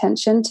and bring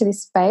attention to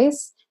this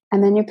space,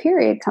 and then your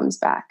period comes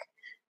back.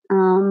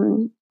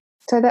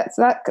 So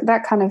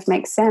that kind of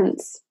makes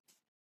sense.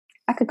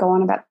 I could go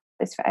on about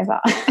this forever.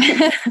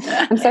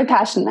 I'm so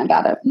passionate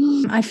about it.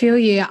 I feel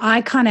you.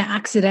 I kind of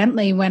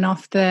accidentally went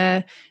off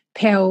the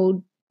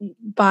pill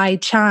by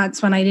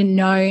chance when I didn't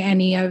know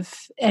any of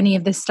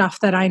the stuff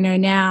that I know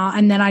now,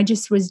 and then I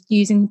just was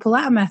using the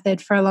pull-out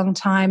method for a long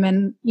time.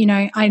 And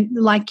I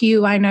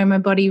know my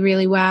body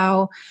really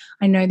well.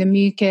 I know the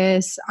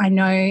mucus. I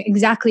know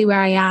exactly where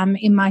I am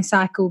in my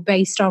cycle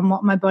based on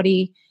what my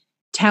body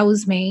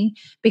tells me,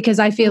 because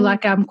I feel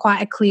like I'm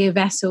quite a clear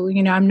vessel.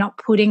 I'm not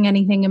putting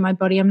anything in my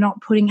body. I'm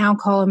not putting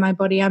alcohol in my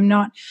body. I'm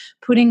not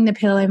putting the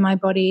pill in my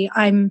body.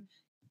 I'm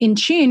in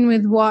tune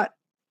with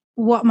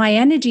what my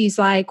energy is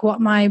like, what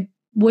my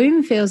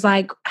womb feels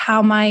like,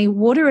 how my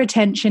water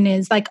retention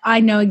is. Like, I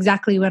know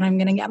exactly when I'm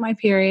going to get my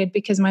period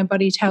because my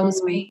body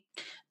tells me.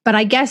 But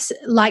I guess,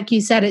 like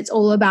you said, it's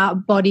all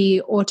about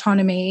body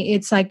autonomy.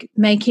 It's like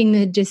making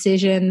the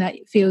decision that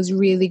feels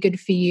really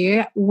good for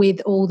you with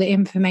all the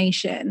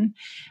information,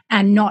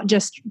 and not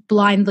just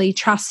blindly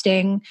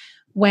trusting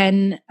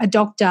when a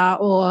doctor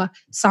or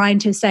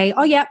scientists say,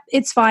 oh, yeah,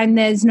 it's fine,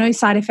 there's no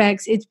side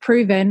effects, it's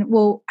proven.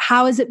 Well,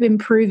 how has it been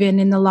proven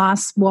in the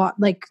last,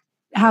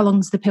 how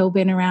long's the pill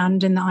been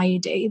around and the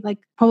IUD? Like,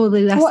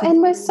 probably less. Well,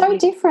 and we're so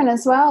different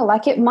as well.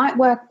 Like, it might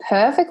work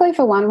perfectly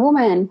for one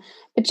woman,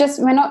 but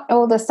just we're not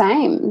all the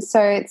same.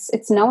 So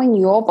it's knowing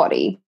your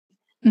body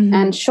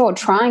and sure,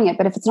 trying it.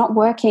 But if it's not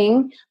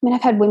working,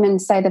 I've had women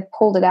say they've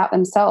pulled it out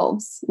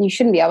themselves. You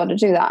shouldn't be able to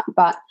do that.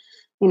 But,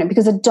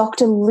 because a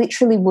doctor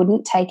literally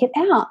wouldn't take it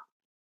out.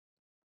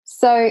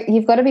 So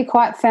you've got to be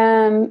quite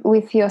firm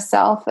with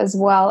yourself as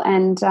well,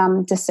 and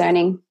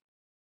discerning,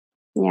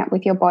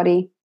 with your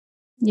body.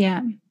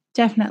 Yeah,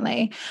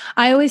 definitely.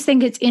 I always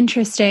think it's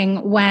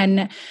interesting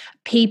when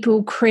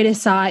people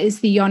criticize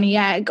the yoni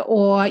egg,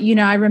 or,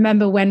 I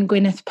remember when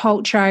Gwyneth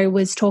Paltrow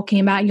was talking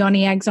about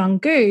yoni eggs on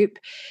Goop,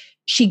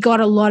 she got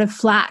a lot of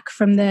flack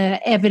from the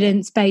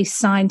evidence-based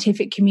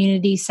scientific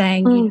community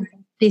saying,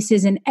 this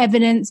isn't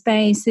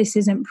evidence-based, this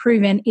isn't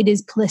proven, it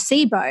is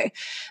placebo.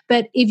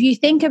 But if you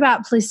think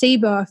about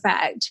placebo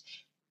effect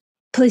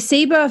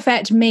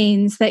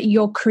means that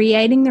you're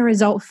creating the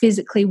result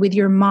physically with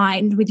your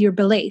mind, with your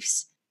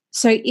beliefs.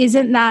 So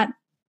isn't that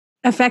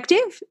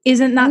effective?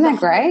 Isn't that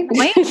great?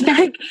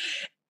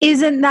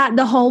 Isn't that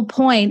the whole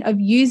point of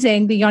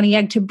using the yoni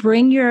egg, to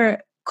bring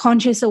your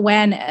conscious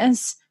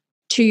awareness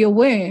to your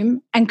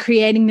womb and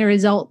creating the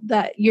result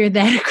that you're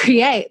there to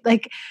create?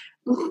 Like,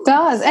 it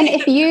does. And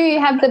if you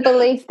have the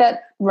belief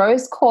that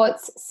rose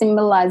quartz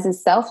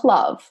symbolizes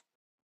self-love,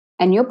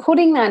 and you're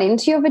putting that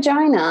into your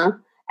vagina,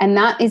 and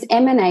that is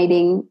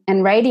emanating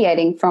and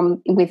radiating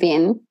from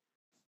within,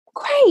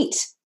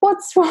 great.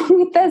 What's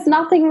wrong? There's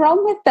nothing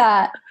wrong with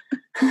that.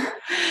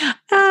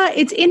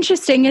 It's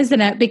interesting,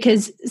 isn't it?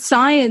 Because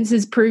science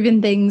has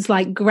proven things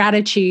like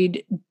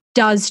gratitude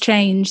does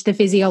change the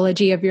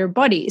physiology of your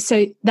body.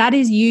 So that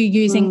is you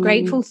using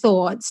grateful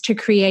thoughts to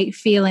create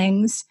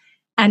feelings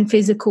and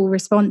physical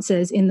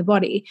responses in the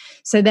body.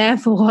 So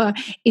therefore,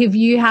 if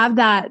you have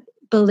that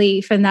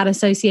belief and that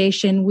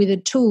association with a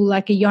tool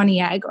like a yoni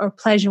egg or a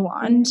pleasure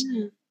wand,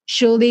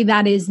 surely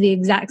that is the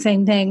exact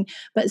same thing.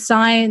 But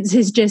science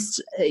is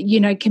just,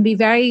 can be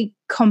very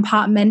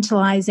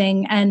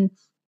compartmentalizing and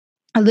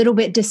a little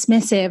bit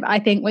dismissive, I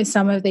think, with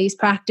some of these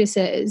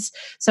practices.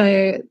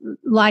 So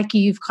like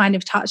you've kind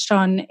of touched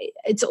on,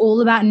 it's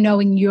all about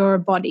knowing your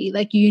body.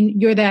 Like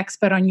you're the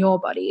expert on your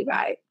body,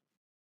 right?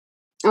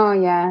 Oh,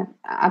 yeah,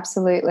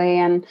 absolutely.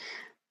 And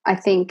I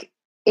think,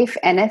 if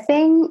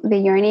anything, the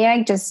yoni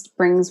egg just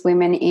brings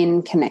women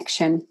in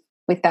connection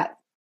with that,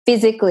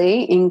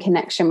 physically in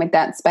connection with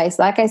that space.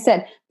 Like I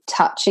said,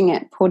 touching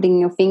it, putting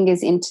your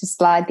fingers in to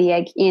slide the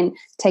egg in,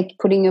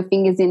 putting your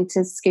fingers in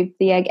to scoop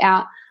the egg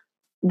out.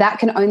 That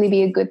can only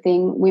be a good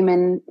thing.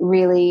 Women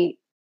really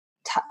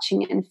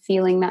touching and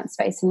feeling that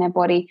space in their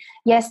body.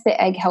 Yes, the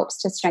egg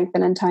helps to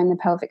strengthen and tone the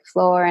pelvic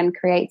floor and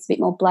creates a bit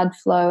more blood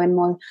flow and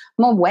more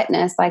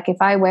wetness. Like, if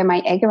I wear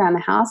my egg around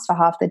the house for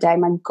half the day,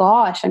 my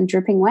gosh, I'm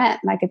dripping wet.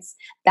 Like,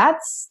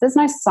 there's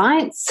no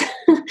science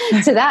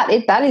to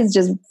that. That is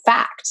just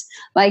fact.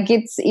 Like,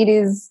 it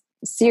is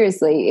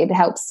seriously, it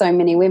helps so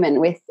many women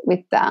with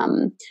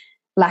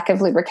lack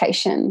of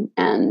lubrication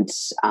and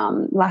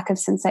lack of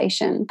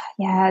sensation.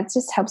 Yeah, it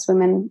just helps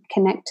women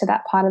connect to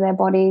that part of their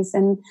bodies.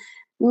 And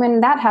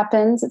when that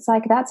happens, it's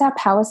like that's our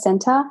power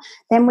center.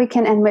 Then we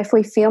can, and if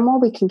we feel more,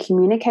 we can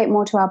communicate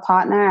more to our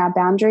partner, our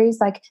boundaries.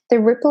 Like the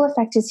ripple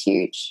effect is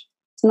huge.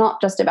 It's not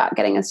just about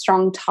getting a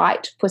strong,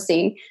 tight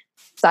pussy.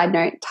 Side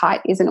note,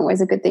 tight isn't always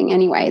a good thing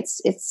anyway.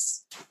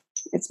 It's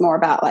more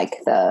about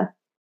like the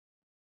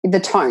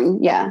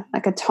tone. Yeah,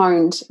 like a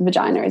toned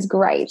vagina is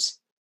great.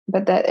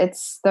 But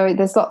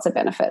there's lots of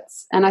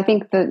benefits. And I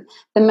think that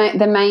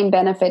the main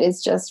benefit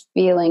is just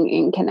feeling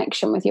in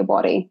connection with your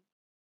body.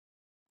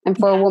 And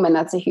for a woman,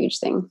 that's a huge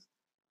thing.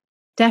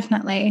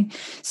 Definitely.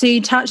 So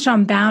you touched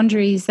on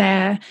boundaries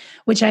there,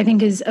 which I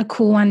think is a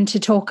cool one to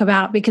talk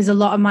about, because a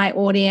lot of my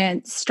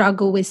audience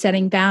struggle with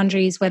setting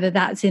boundaries, whether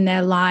that's in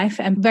their life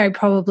and very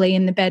probably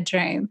in the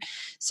bedroom.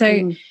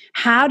 So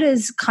how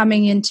does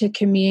coming into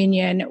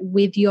communion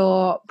with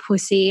your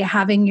pussy,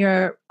 having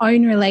your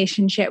own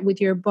relationship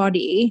with your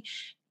body,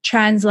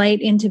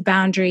 translate into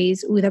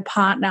boundaries with a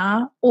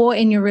partner or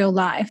in your real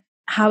life?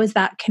 How is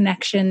that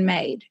connection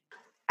made?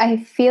 I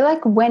feel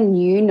like when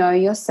you know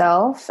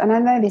yourself, and I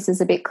know this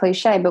is a bit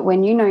cliche, but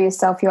when you know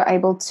yourself, you're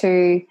able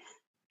to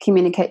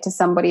communicate to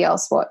somebody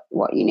else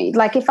what you need.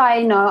 Like if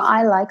I know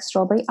I like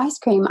strawberry ice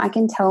cream, I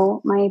can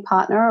tell my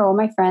partner or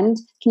my friend,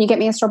 can you get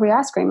me a strawberry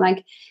ice cream?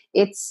 Like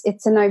it's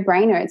a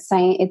no-brainer. It's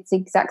the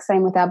exact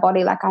same with our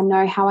body. Like I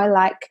know how I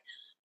like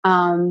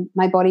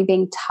my body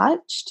being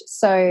touched.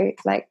 So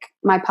like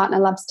my partner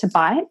loves to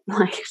bite,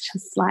 like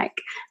just like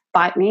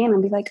bite me, and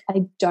I'll be like,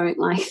 I don't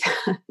like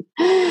that.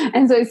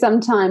 And so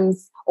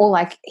sometimes, or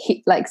like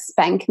hit, like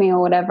spank me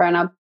or whatever, and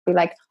I'll be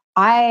like,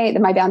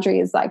 my boundary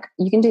is like,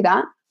 you can do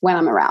that when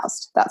I'm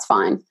aroused, that's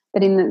fine.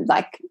 But in the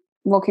like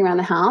walking around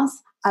the house,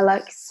 I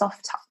like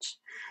soft touch.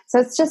 So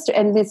it's just,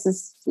 and this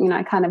is,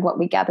 kind of what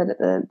we gathered at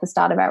the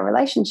start of our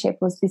relationship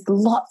was this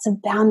lots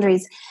of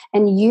boundaries.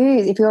 And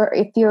if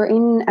you're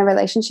in a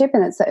relationship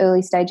and it's the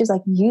early stages,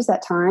 like use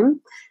that time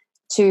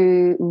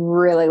to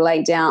really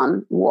lay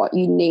down what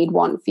you need,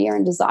 want, fear,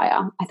 and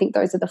desire. I think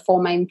those are the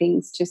 4 main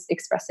things to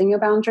expressing your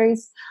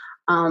boundaries.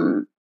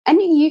 And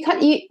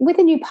with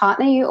a new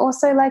partner, you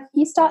also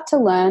you start to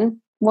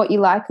learn what you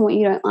like and what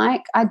you don't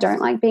like. I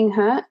don't like being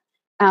hurt,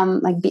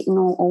 like bitten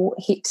or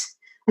hit.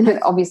 And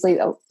obviously,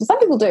 some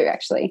people do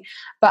actually,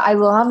 but I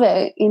love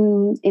it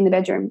in the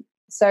bedroom.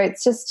 So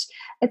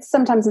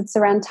sometimes it's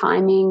around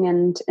timing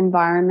and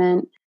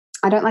environment.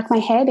 I don't like my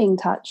hair being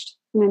touched.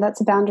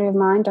 That's a boundary of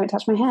mine. Don't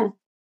touch my hair.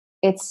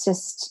 It's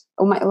just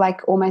or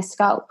my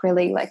scalp,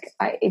 really. Like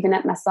even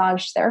at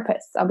massage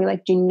therapists, I'll be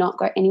like, do not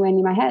go anywhere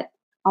near my head.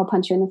 I'll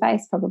punch you in the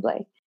face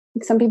probably.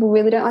 Some people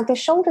really don't like their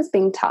shoulders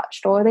being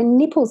touched or their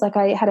nipples. Like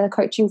I had a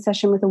coaching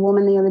session with a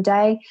woman the other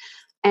day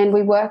and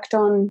we worked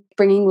on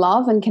bringing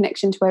love and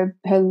connection to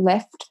her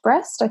left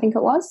breast, I think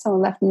it was, so her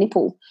left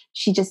nipple.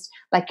 She just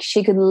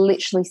she could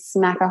literally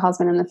smack her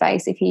husband in the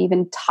face if he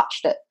even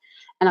touched it.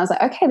 And I was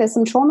like, okay, there's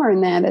some trauma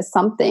in there. There's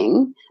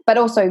something, but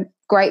also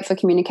great for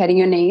communicating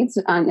your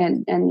needs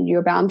and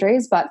your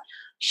boundaries. But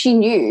she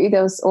knew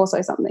there was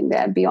also something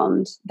there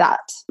beyond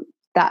that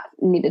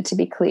needed to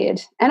be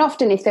cleared. And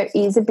often if there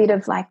is a bit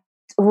of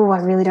oh, I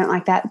really don't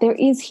like that, there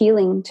is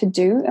healing to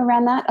do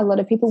around that. A lot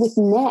of people with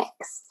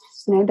necks,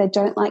 they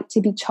don't like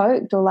to be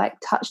choked or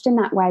touched in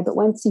that way. But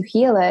once you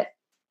heal it,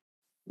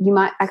 you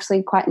might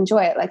actually quite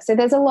enjoy it. So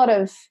there's a lot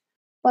of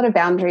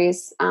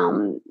boundaries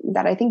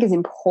that I think is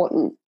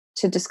important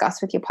to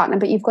discuss with your partner,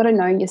 but you've got to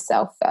know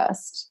yourself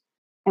first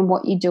and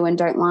what you do and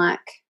don't like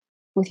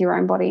with your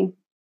own body.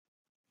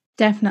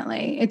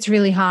 Definitely. It's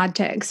really hard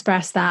to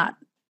express that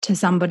to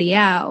somebody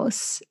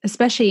else,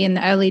 especially in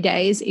the early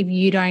days, if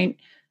you don't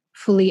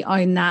fully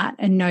own that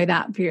and know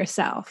that for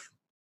yourself.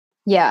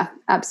 Yeah,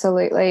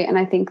 absolutely. And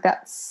I think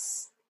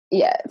that's,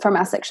 from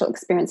our sexual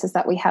experiences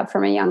that we have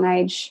from a young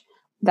age,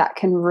 that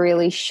can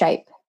really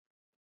shape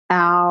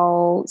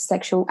our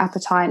sexual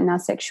appetite and our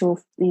sexual,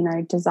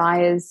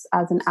 desires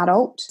as an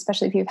adult,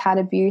 especially if you've had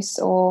abuse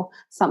or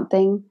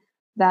something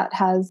that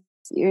has,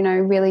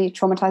 really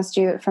traumatized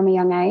you from a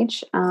young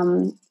age.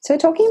 So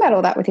talking about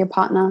all that with your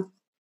partner,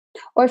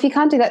 or if you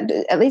can't do that,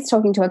 at least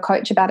talking to a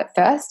coach about it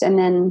first and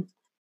then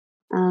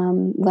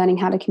learning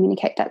how to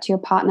communicate that to your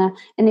partner.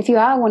 And if you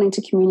are wanting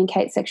to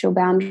communicate sexual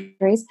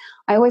boundaries,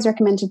 I always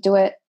recommend to do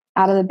it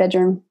out of the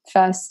bedroom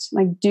first.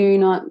 Do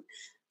not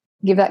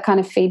give that kind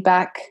of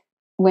feedback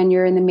when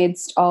you're in the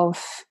midst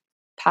of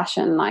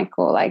passion,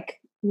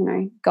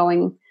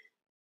 going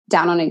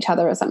down on each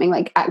other or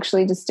something.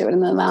 Actually just do it in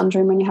the lounge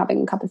room when you're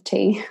having a cup of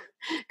tea,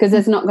 because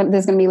there's going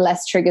to be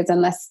less triggers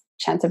and less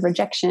chance of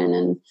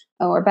rejection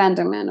or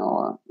abandonment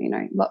or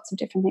lots of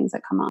different things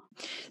that come up.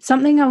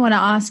 Something I want to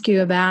ask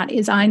you about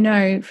is, I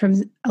know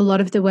from a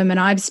lot of the women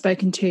I've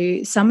spoken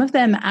to, some of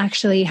them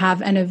actually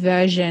have an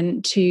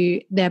aversion to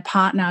their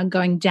partner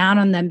going down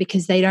on them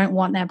because they don't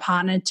want their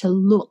partner to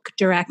look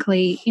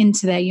directly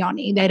into their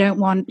yoni. They don't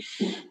want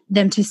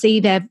them to see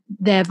their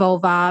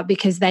vulva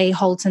because they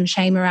hold some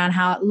shame around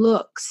how it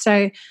looks.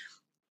 So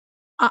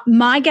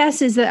My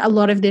guess is that a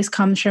lot of this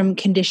comes from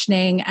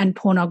conditioning and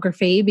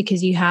pornography,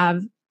 because you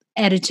have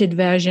edited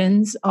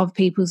versions of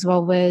people's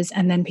vulvas,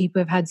 and then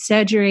people have had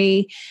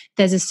surgery.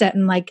 There's a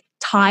certain like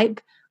type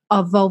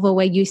of vulva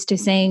we're used to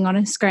seeing on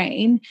a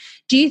screen.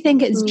 Do you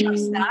think it's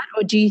just that,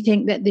 or do you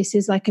think that this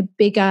is like a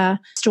bigger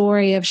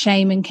story of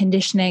shame and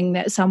conditioning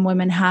that some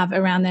women have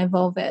around their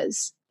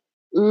vulvas?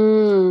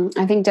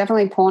 I think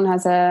definitely porn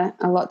has a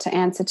lot to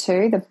answer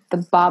to. The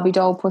Barbie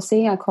doll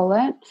pussy, I call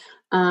it.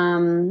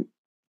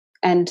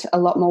 And a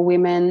lot more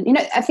women. You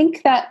know, I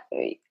think that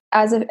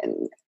as a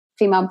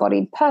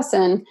female-bodied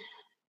person,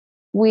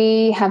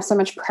 we have so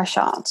much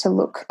pressure to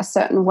look a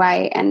certain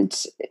way, and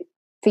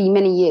for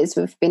many years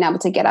we've been able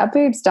to get our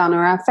boobs done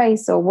or our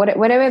face or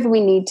whatever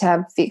we need to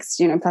have fixed,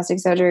 you know, plastic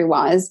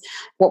surgery-wise,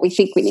 what we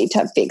think we need to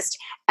have fixed.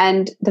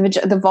 And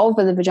the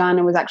vulva, the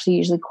vagina, was actually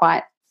usually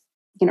quite,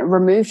 you know,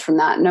 removed from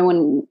that.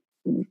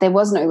 There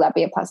was no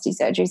labiaplasty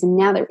surgeries, and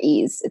now there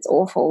is. It's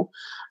awful.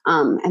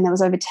 And there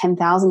was over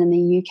 10,000 in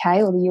the UK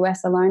or the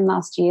US alone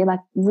last year, like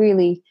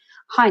really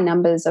high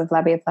numbers of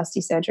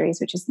labiaplasty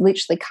surgeries, which is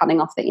literally cutting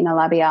off the inner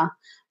labia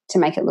to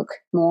make it look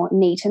more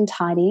neat and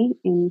tidy,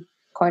 in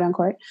quote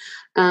unquote.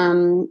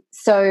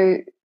 So,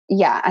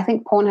 yeah, I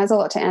think porn has a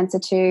lot to answer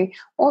to.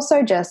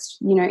 Also just,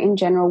 you know, in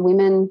general,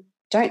 women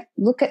don't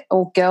look at,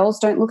 or girls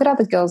don't look at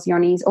other girls'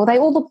 yonis, or they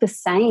all look the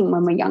same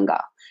when we're younger.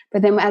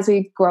 But then as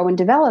we grow and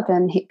develop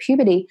and hit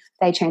puberty,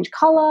 they change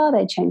color,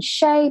 they change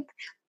shape,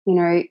 you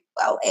know,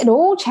 well, it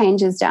all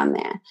changes down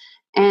there.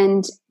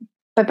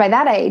 But by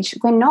that age,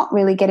 we're not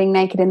really getting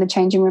naked in the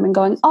changing room and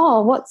going,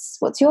 oh,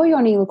 what's your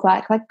yoni look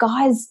like? Like,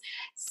 guys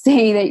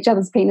see each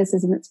other's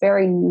penises and it's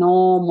very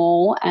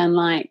normal, and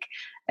like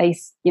they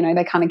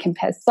kind of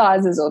compare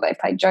sizes or they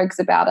play jokes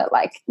about it.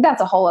 Like,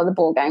 that's a whole other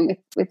ball game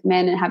with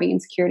men and having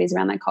insecurities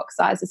around their cock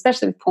size,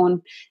 especially with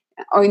porn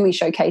only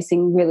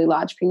showcasing really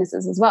large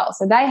penises as well.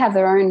 So they have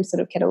their own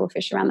sort of kettle of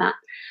fish around that.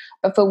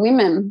 But for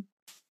women,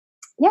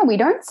 yeah, we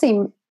don't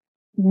see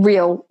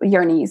real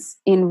yonis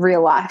in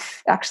real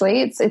life.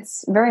 Actually,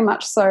 it's very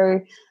much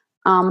so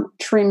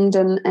trimmed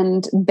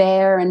and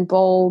bare and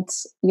bald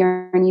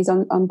yonis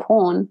on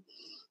porn.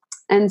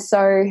 And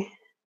so,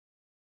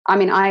 I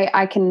mean,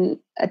 I can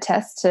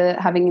attest to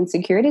having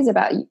insecurities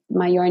about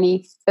my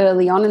yoni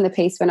early on in the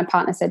piece when a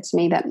partner said to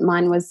me that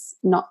mine was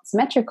not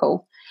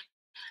symmetrical.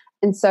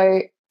 And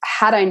so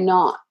had I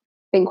not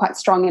been quite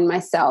strong in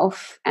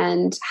myself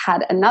and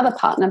had another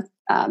partner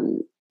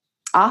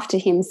after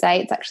him say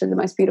it's actually the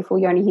most beautiful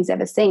yoni he's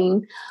ever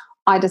seen,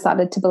 I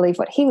decided to believe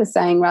what he was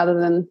saying rather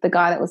than the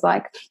guy that was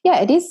like, yeah,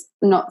 it is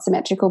not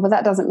symmetrical, but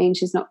that doesn't mean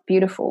she's not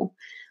beautiful.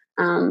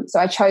 So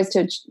I chose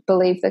to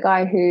believe the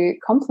guy who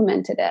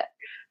complimented it.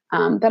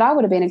 But I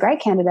would have been a great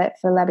candidate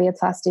for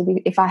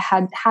labiaplasty if I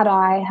had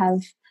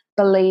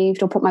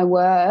believed or put my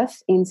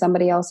worth in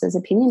somebody else's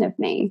opinion of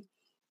me.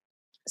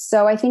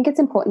 So I think it's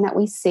important that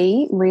we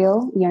see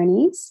real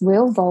yonis,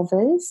 real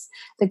vulvas.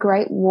 The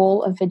Great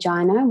Wall of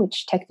Vagina,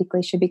 which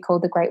technically should be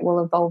called the Great Wall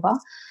of Vulva,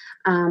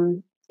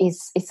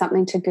 is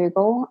something to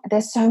Google.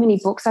 There's so many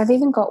books. I've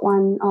even got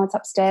one, it's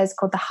upstairs,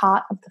 called The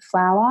Heart of the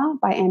Flower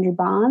by Andrew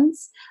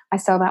Barnes. I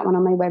sell that one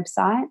on my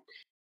website.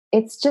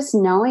 It's just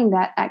knowing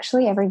that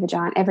actually every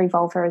vagina, every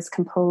vulva is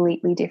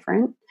completely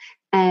different.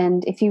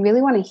 And if you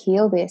really want to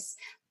heal this,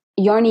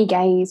 yoni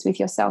gaze with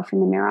yourself in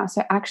the mirror.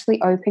 So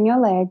actually open your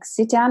legs,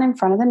 sit down in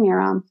front of the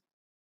mirror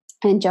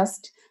and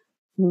just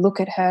look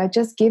at her.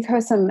 Just give her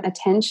some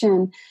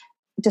attention,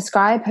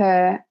 describe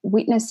her,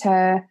 witness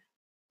her,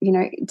 you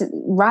know,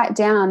 write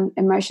down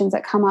emotions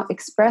that come up,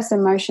 express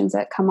emotions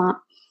that come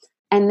up,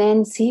 and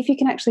then see if you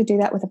can actually do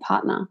that with a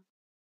partner.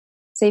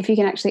 See if you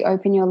can actually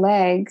open your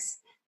legs,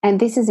 and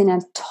this is in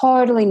a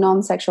totally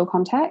non-sexual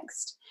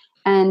context,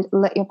 and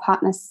let your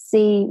partner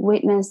see,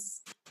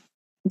 witness,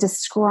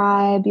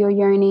 describe your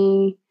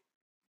yoni,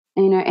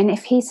 you know. And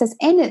if he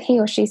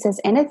or she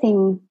says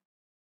anything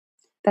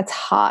that's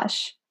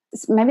harsh,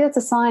 maybe that's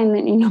a sign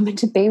that you're not meant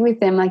to be with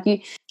them. Like,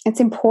 it's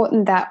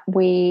important that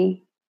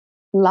we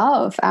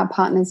love our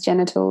partner's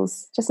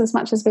genitals just as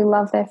much as we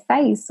love their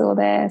face or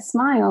their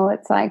smile.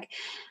 It's like,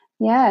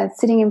 yeah,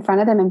 sitting in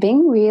front of them and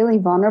being really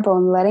vulnerable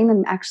and letting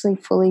them actually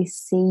fully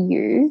see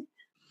you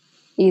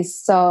is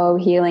so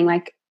healing.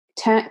 Like,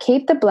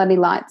 keep the bloody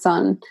lights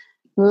on,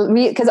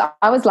 because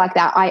I was like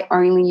that. I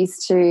only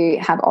used to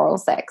have oral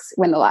sex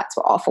when the lights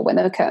were off or when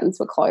the curtains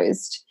were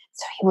closed,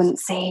 so he wouldn't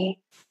see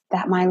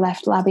that my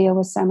left labia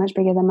was so much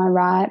bigger than my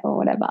right or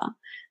whatever.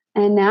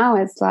 And now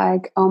it's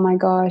like, oh my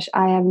gosh,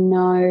 I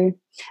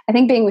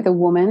think being with a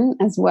woman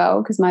as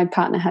well, because my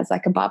partner has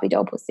like a Barbie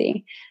doll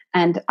pussy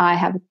and I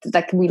have,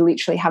 like, we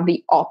literally have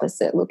the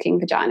opposite looking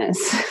vaginas.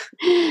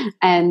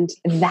 And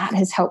that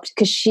has helped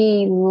because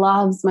she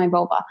loves my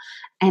vulva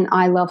and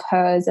I love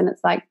hers. And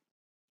it's like,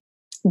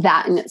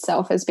 that in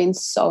itself has been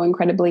so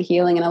incredibly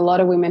healing. And a lot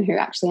of women who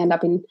actually end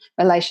up in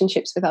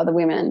relationships with other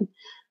women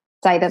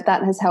say that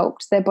has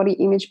helped their body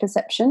image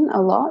perception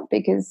a lot,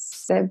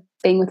 because they're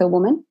being with a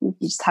woman, you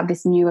just have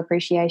this new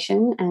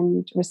appreciation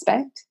and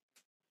respect.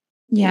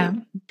 Yeah.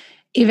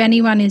 If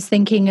anyone is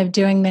thinking of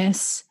doing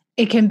this,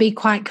 it can be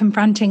quite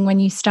confronting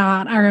when you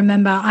start. I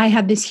remember I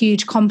had this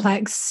huge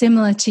complex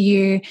similar to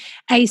you,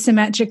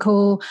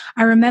 asymmetrical.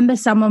 I remember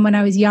someone when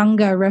I was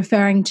younger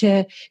referring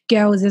to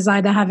girls as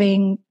either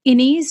having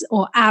innies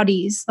or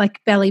outies, like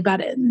belly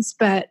buttons,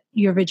 but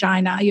your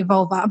vagina, your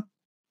vulva.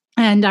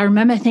 And I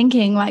remember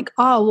thinking like,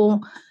 oh,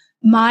 well,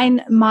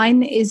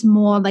 mine is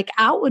more like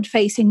outward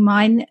facing.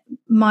 My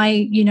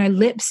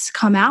lips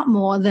come out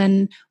more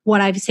than what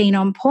I've seen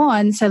on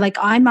porn. So like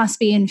I must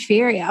be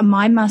inferior.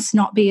 Mine must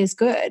not be as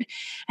good.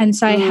 And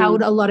so I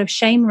held a lot of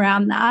shame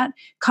around that,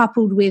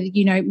 coupled with,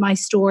 my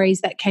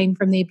stories that came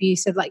from the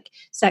abuse of like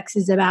sex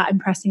is about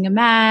impressing a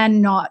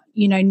man, not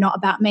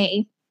about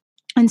me.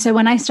 And so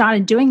when I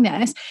started doing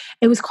this,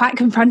 it was quite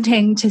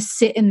confronting to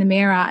sit in the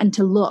mirror and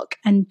to look.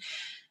 And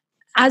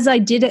as I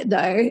did it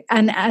though,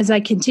 and as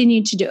I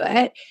continued to do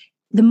it,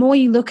 the more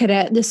you look at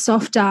it, the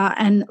softer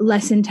and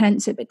less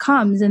intense it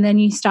becomes. And then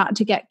you start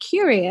to get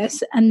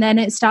curious and then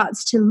it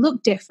starts to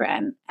look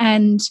different.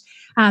 And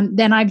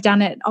then I've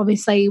done it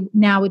obviously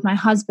now with my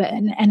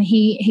husband, and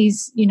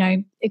he's,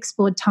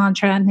 explored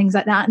Tantra and things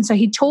like that. And so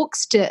he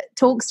talks to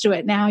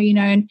it now,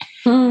 and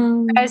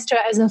refers to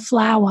it as a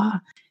flower.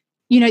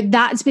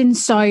 That's been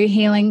so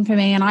healing for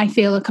me. And I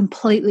feel a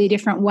completely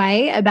different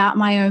way about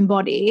my own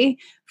body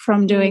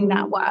from doing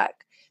that work.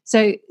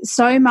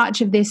 So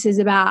much of this is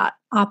about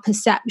our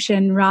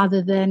perception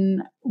rather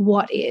than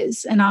what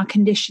is, and our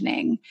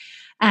conditioning.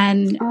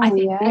 And I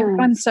think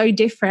everyone's so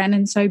different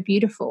and so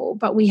beautiful,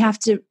 but we have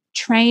to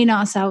train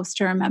ourselves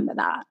to remember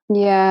that.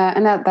 Yeah,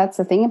 and that's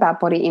the thing about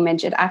body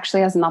image. It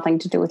actually has nothing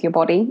to do with your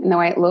body and the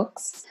way it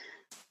looks,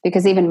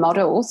 because even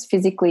models,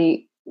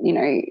 physically,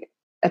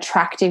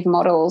 attractive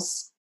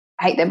models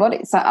hate their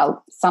bodies.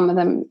 So some of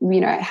them,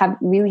 have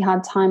really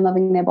hard time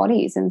loving their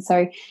bodies. And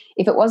so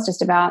if it was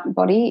just about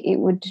body, it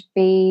would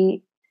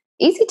be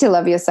easy to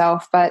love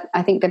yourself. But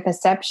I think the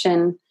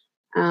perception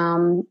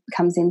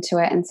comes into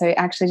it. And so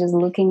actually just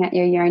looking at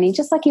your yoni,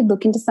 just like you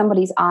look into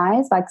somebody's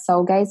eyes, like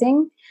soul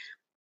gazing,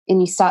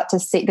 and you start to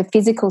see the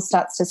physical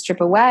starts to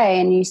strip away,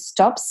 and you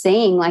stop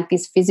seeing like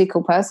this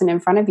physical person in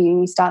front of you,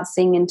 and you start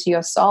seeing into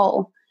your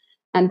soul.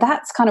 And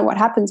that's kind of what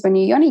happens when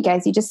you yoni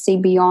gaze. You just see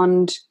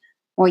beyond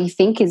what you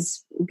think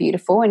is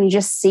beautiful, and you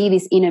just see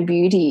this inner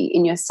beauty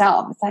in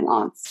yourself. It's like,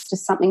 oh, it's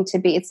just something to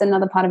be, it's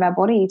another part of our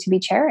body to be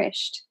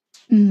cherished.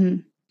 Mm-hmm.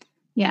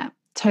 Yeah,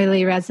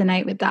 totally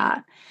resonate with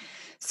that.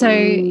 So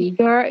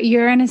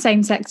you're in a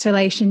same-sex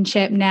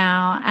relationship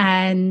now,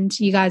 and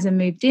you guys have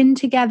moved in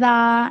together,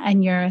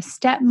 and you're a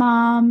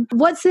stepmom.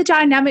 What's the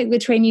dynamic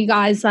between you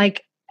guys?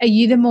 Like, are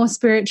you the more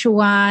spiritual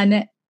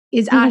one?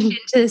 Is Ash into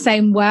the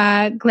same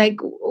work? Like,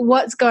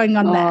 what's going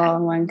on there? Oh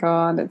my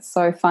God, it's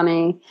so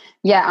funny.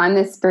 Yeah, I'm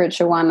the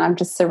spiritual one. I'm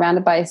just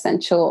surrounded by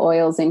essential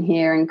oils in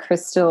here and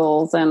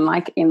crystals and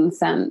like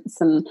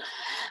incense, and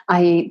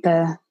I eat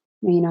the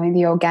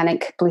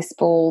organic bliss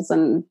balls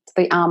and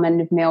the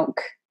almond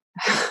milk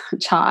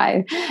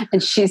chai.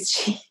 And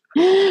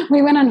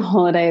we went on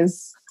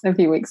holidays a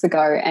few weeks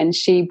ago, and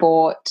she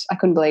bought, I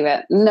couldn't believe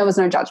it, and there was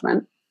no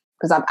judgment,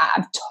 because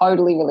I've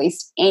totally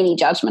released any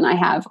judgment I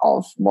have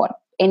of what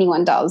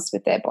anyone does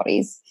with their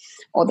bodies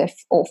or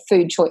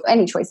food choice,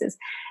 any choices.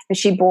 But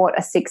she bought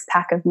a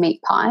 6-pack of meat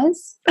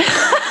pies. And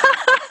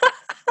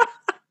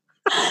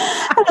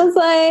I was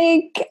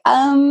like,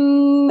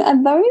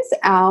 are those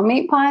our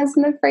meat pies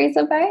in the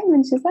freezer, babe?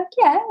 And she's like,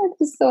 yeah, I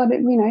just thought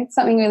it's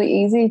something really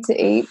easy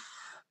to eat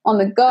on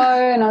the go.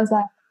 And I was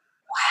like,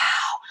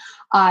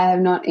 wow, I have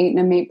not eaten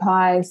a meat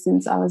pie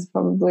since I was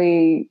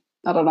probably,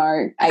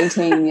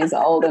 18 years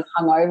old and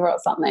hungover or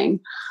something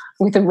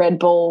with a Red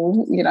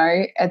Bull.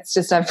 It's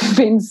just, I've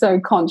been so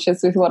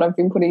conscious with what I've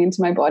been putting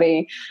into my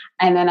body.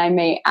 And then I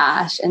meet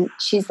Ash, and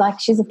she's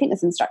a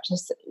fitness instructor.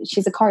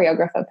 She's a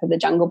choreographer for the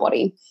Jungle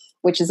Body,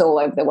 which is all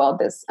over the world.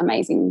 There's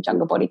amazing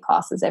Jungle Body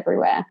classes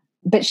everywhere.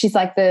 But she's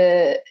like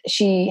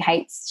she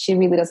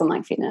really doesn't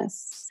like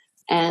fitness.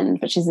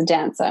 But she's a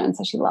dancer, and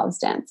so she loves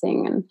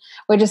dancing, and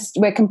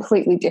we're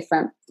completely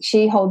different.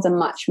 She holds a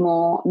much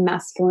more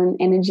masculine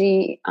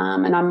energy,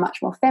 and I'm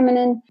much more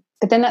feminine.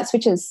 But then that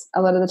switches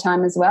a lot of the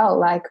time as well.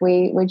 Like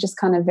we're just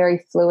kind of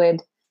very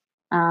fluid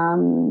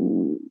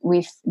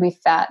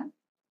with that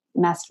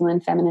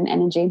masculine, feminine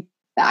energy.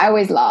 I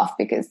always laugh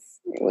because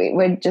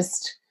we're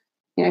just,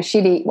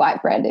 she'd eat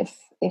white bread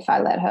if I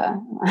let her.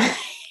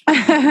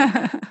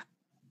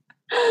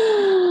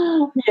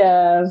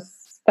 Yes.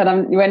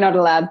 But we're not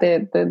allowed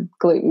the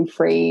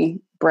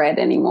gluten-free bread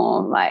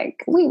anymore.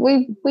 Like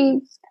we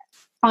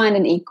find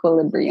an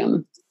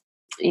equilibrium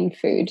in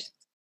food.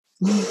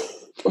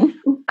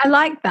 I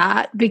like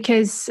that,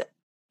 because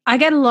I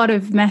get a lot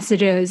of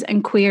messages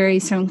and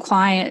queries from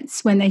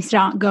clients when they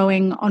start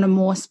going on a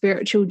more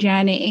spiritual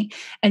journey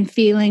and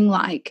feeling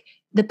like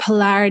the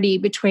polarity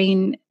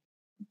between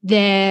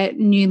their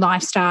new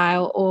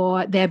lifestyle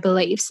or their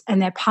beliefs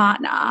and their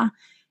partner,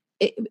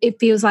 it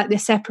feels like they're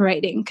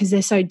separating because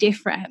they're so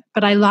different.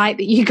 But I like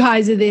that you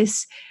guys are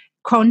this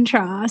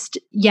contrast,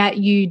 yet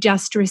you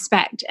just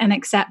respect and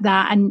accept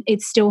that, and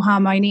it's still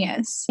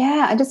harmonious.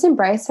 Yeah, I just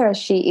embrace her as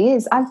she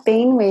is. I've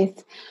been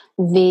with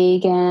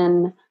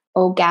vegan,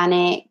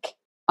 organic,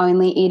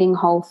 only eating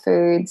whole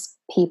foods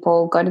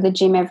people, go to the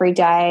gym every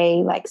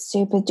day, like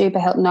super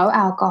duper health, no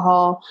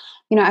alcohol.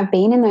 You know, I've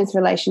been in those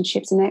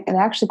relationships and they're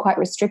actually quite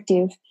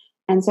restrictive.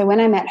 And so when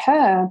I met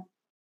her,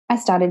 I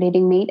started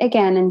eating meat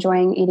again,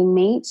 enjoying eating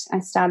meat. I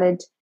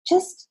started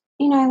just,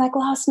 you know, like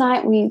last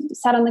night we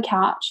sat on the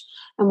couch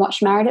and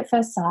watched Married at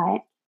First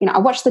Sight. You know, I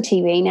watch the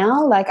TV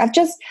now. Like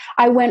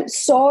I went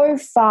so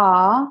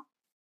far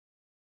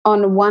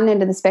on one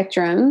end of the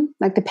spectrum,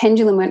 like the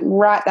pendulum went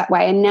right that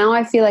way. And now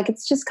I feel like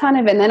it's just kind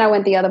of, and then I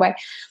went the other way,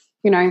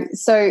 you know.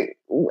 So,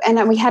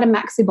 and we had a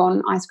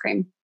Maxibon ice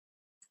cream,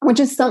 which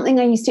is something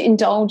I used to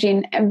indulge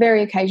in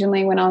very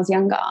occasionally when I was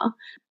younger.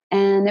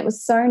 And it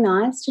was so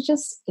nice to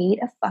just eat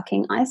a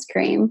fucking ice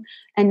cream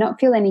and not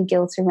feel any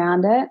guilt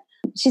around it.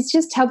 She's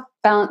just helped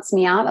balance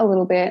me out a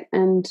little bit,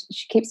 and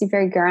she keeps me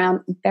very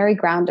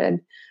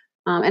grounded.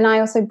 And I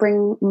also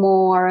bring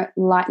more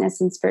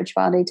lightness and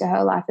spirituality to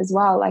her life as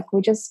well. Like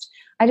I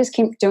just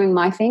keep doing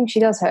my thing. She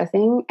does her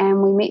thing,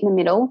 and we meet in the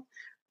middle.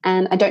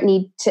 And I don't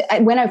need to,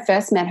 when I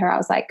first met her, I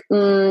was like,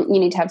 you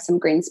need to have some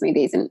green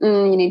smoothies, and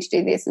you need to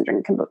do this and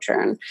drink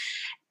kombucha.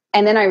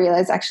 And then I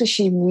realized actually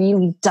she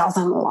really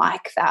doesn't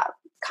like that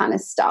kind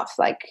of stuff.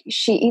 Like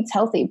she eats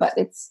healthy, but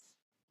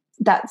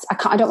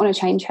I don't want to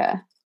change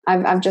her.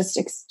 I've just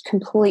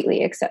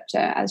completely accept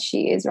her as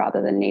she is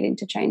rather than needing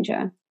to change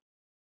her.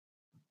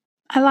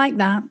 I like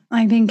that.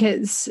 I think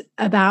it's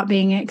about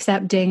being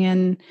accepting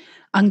and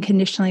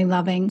unconditionally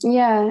loving.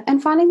 Yeah,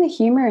 and finding the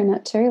humor in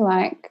it too.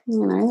 Like,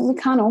 you know, we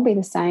can't all be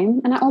the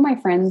same. And all my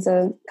friends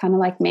are kind of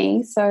like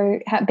me. So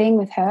being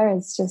with her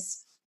is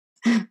just,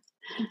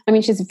 I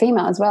mean, she's a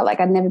female as well. Like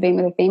I'd never been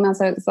with a female.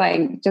 So it's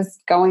like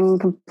just going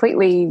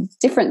completely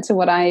different to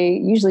what I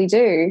usually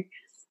do.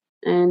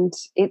 And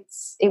it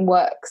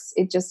works.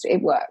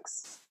 It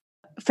works.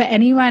 For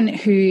anyone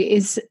who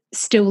is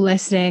still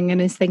listening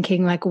and is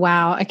thinking like,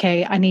 wow,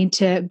 okay, I need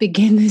to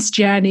begin this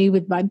journey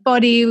with my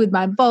body, with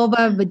my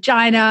vulva,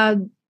 vagina,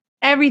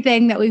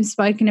 everything that we've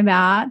spoken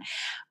about,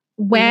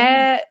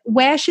 where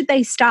should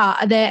they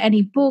start? Are there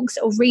any books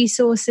or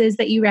resources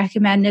that you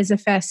recommend as a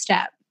first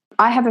step?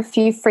 I have a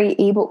few free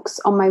ebooks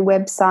on my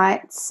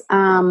websites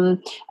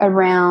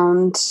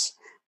around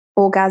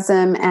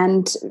orgasm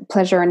and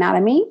pleasure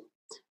anatomy.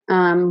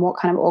 What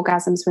kind of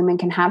orgasms women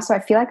can have. So I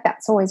feel like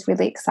that's always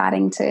really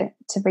exciting to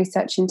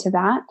research into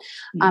that.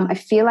 I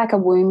feel like a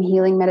womb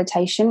healing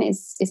meditation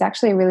is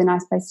actually a really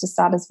nice place to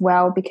start as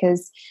well,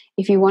 because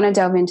if you want to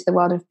delve into the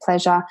world of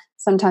pleasure,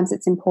 sometimes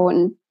it's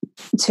important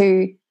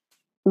to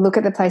look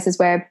at the places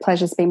where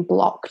pleasure's been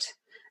blocked.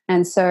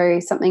 And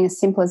so something as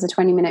simple as a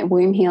 20-minute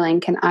womb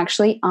healing can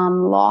actually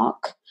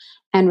unlock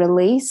and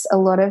release a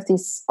lot of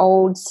this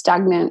old,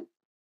 stagnant,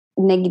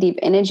 negative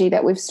energy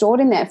that we've stored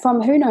in there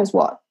from who knows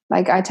what.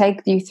 Like I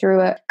take you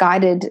through a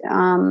guided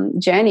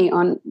journey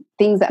on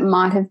things that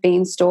might have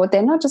been stored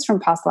there, not just from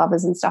past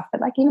lovers and stuff, but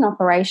like even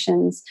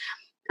operations,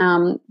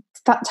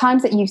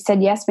 times that you've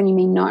said yes when you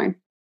mean no.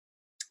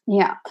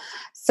 Yeah.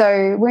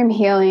 So womb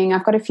healing,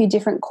 I've got a few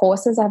different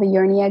courses. I have a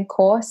yoni egg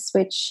course,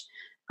 which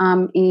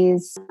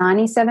is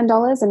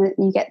 $97, and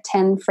you get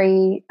 10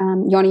 free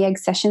yoni egg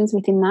sessions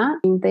within that.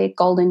 The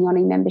Golden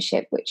Yoni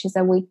membership, which is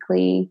a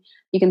weekly,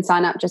 you can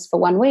sign up just for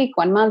 1 week,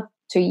 1 month,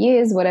 2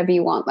 years, whatever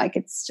you want. Like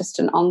it's just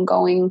an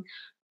ongoing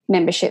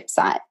membership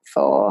site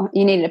you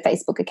needed a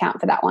Facebook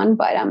account for that one,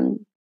 but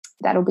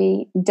that'll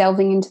be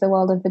delving into the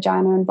world of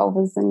vagina and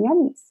vulvas and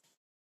yonis.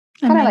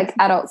 Kind of like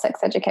adult sex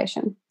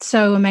education.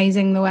 So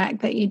amazing the work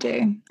that you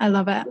do. I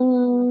love it.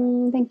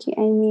 Thank you,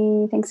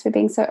 Amy. Thanks for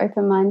being so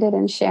open-minded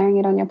and sharing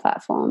it on your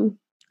platform.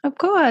 Of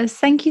course.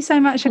 Thank you so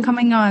much for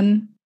coming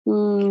on.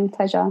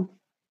 Pleasure.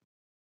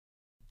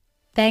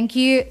 Thank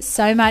you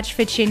so much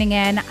for tuning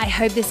in. I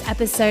hope this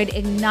episode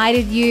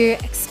ignited you,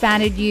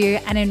 expanded you,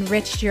 and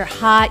enriched your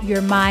heart,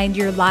 your mind,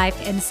 your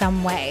life in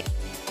some way.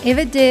 If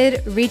it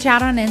did, reach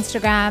out on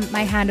Instagram.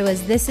 My handle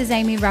is This Is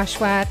Amy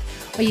Rushworth,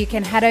 or you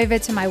can head over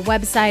to my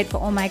website for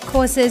all my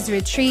courses,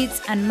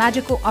 retreats, and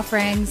magical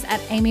offerings at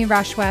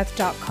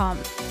amyrushworth.com.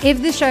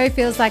 If the show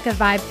feels like a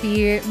vibe for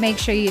you, make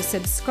sure you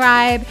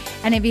subscribe.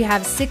 And if you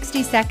have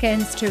 60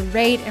 seconds to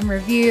rate and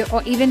review,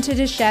 or even to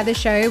just share the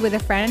show with a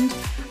friend,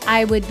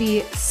 I would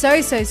be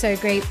so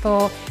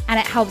grateful, and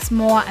it helps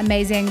more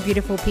amazing,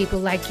 beautiful people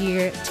like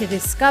you to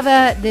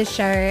discover this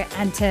show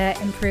and to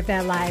improve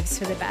their lives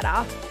for the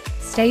better.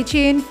 Stay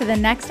tuned for the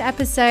next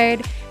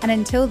episode, and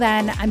until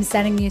then, I'm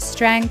sending you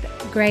strength,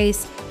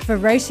 grace,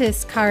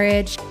 ferocious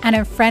courage, and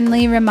a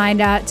friendly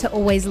reminder to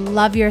always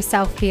love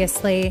yourself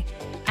fiercely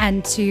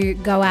and to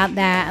go out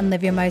there and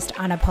live your most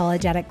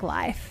unapologetic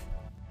life.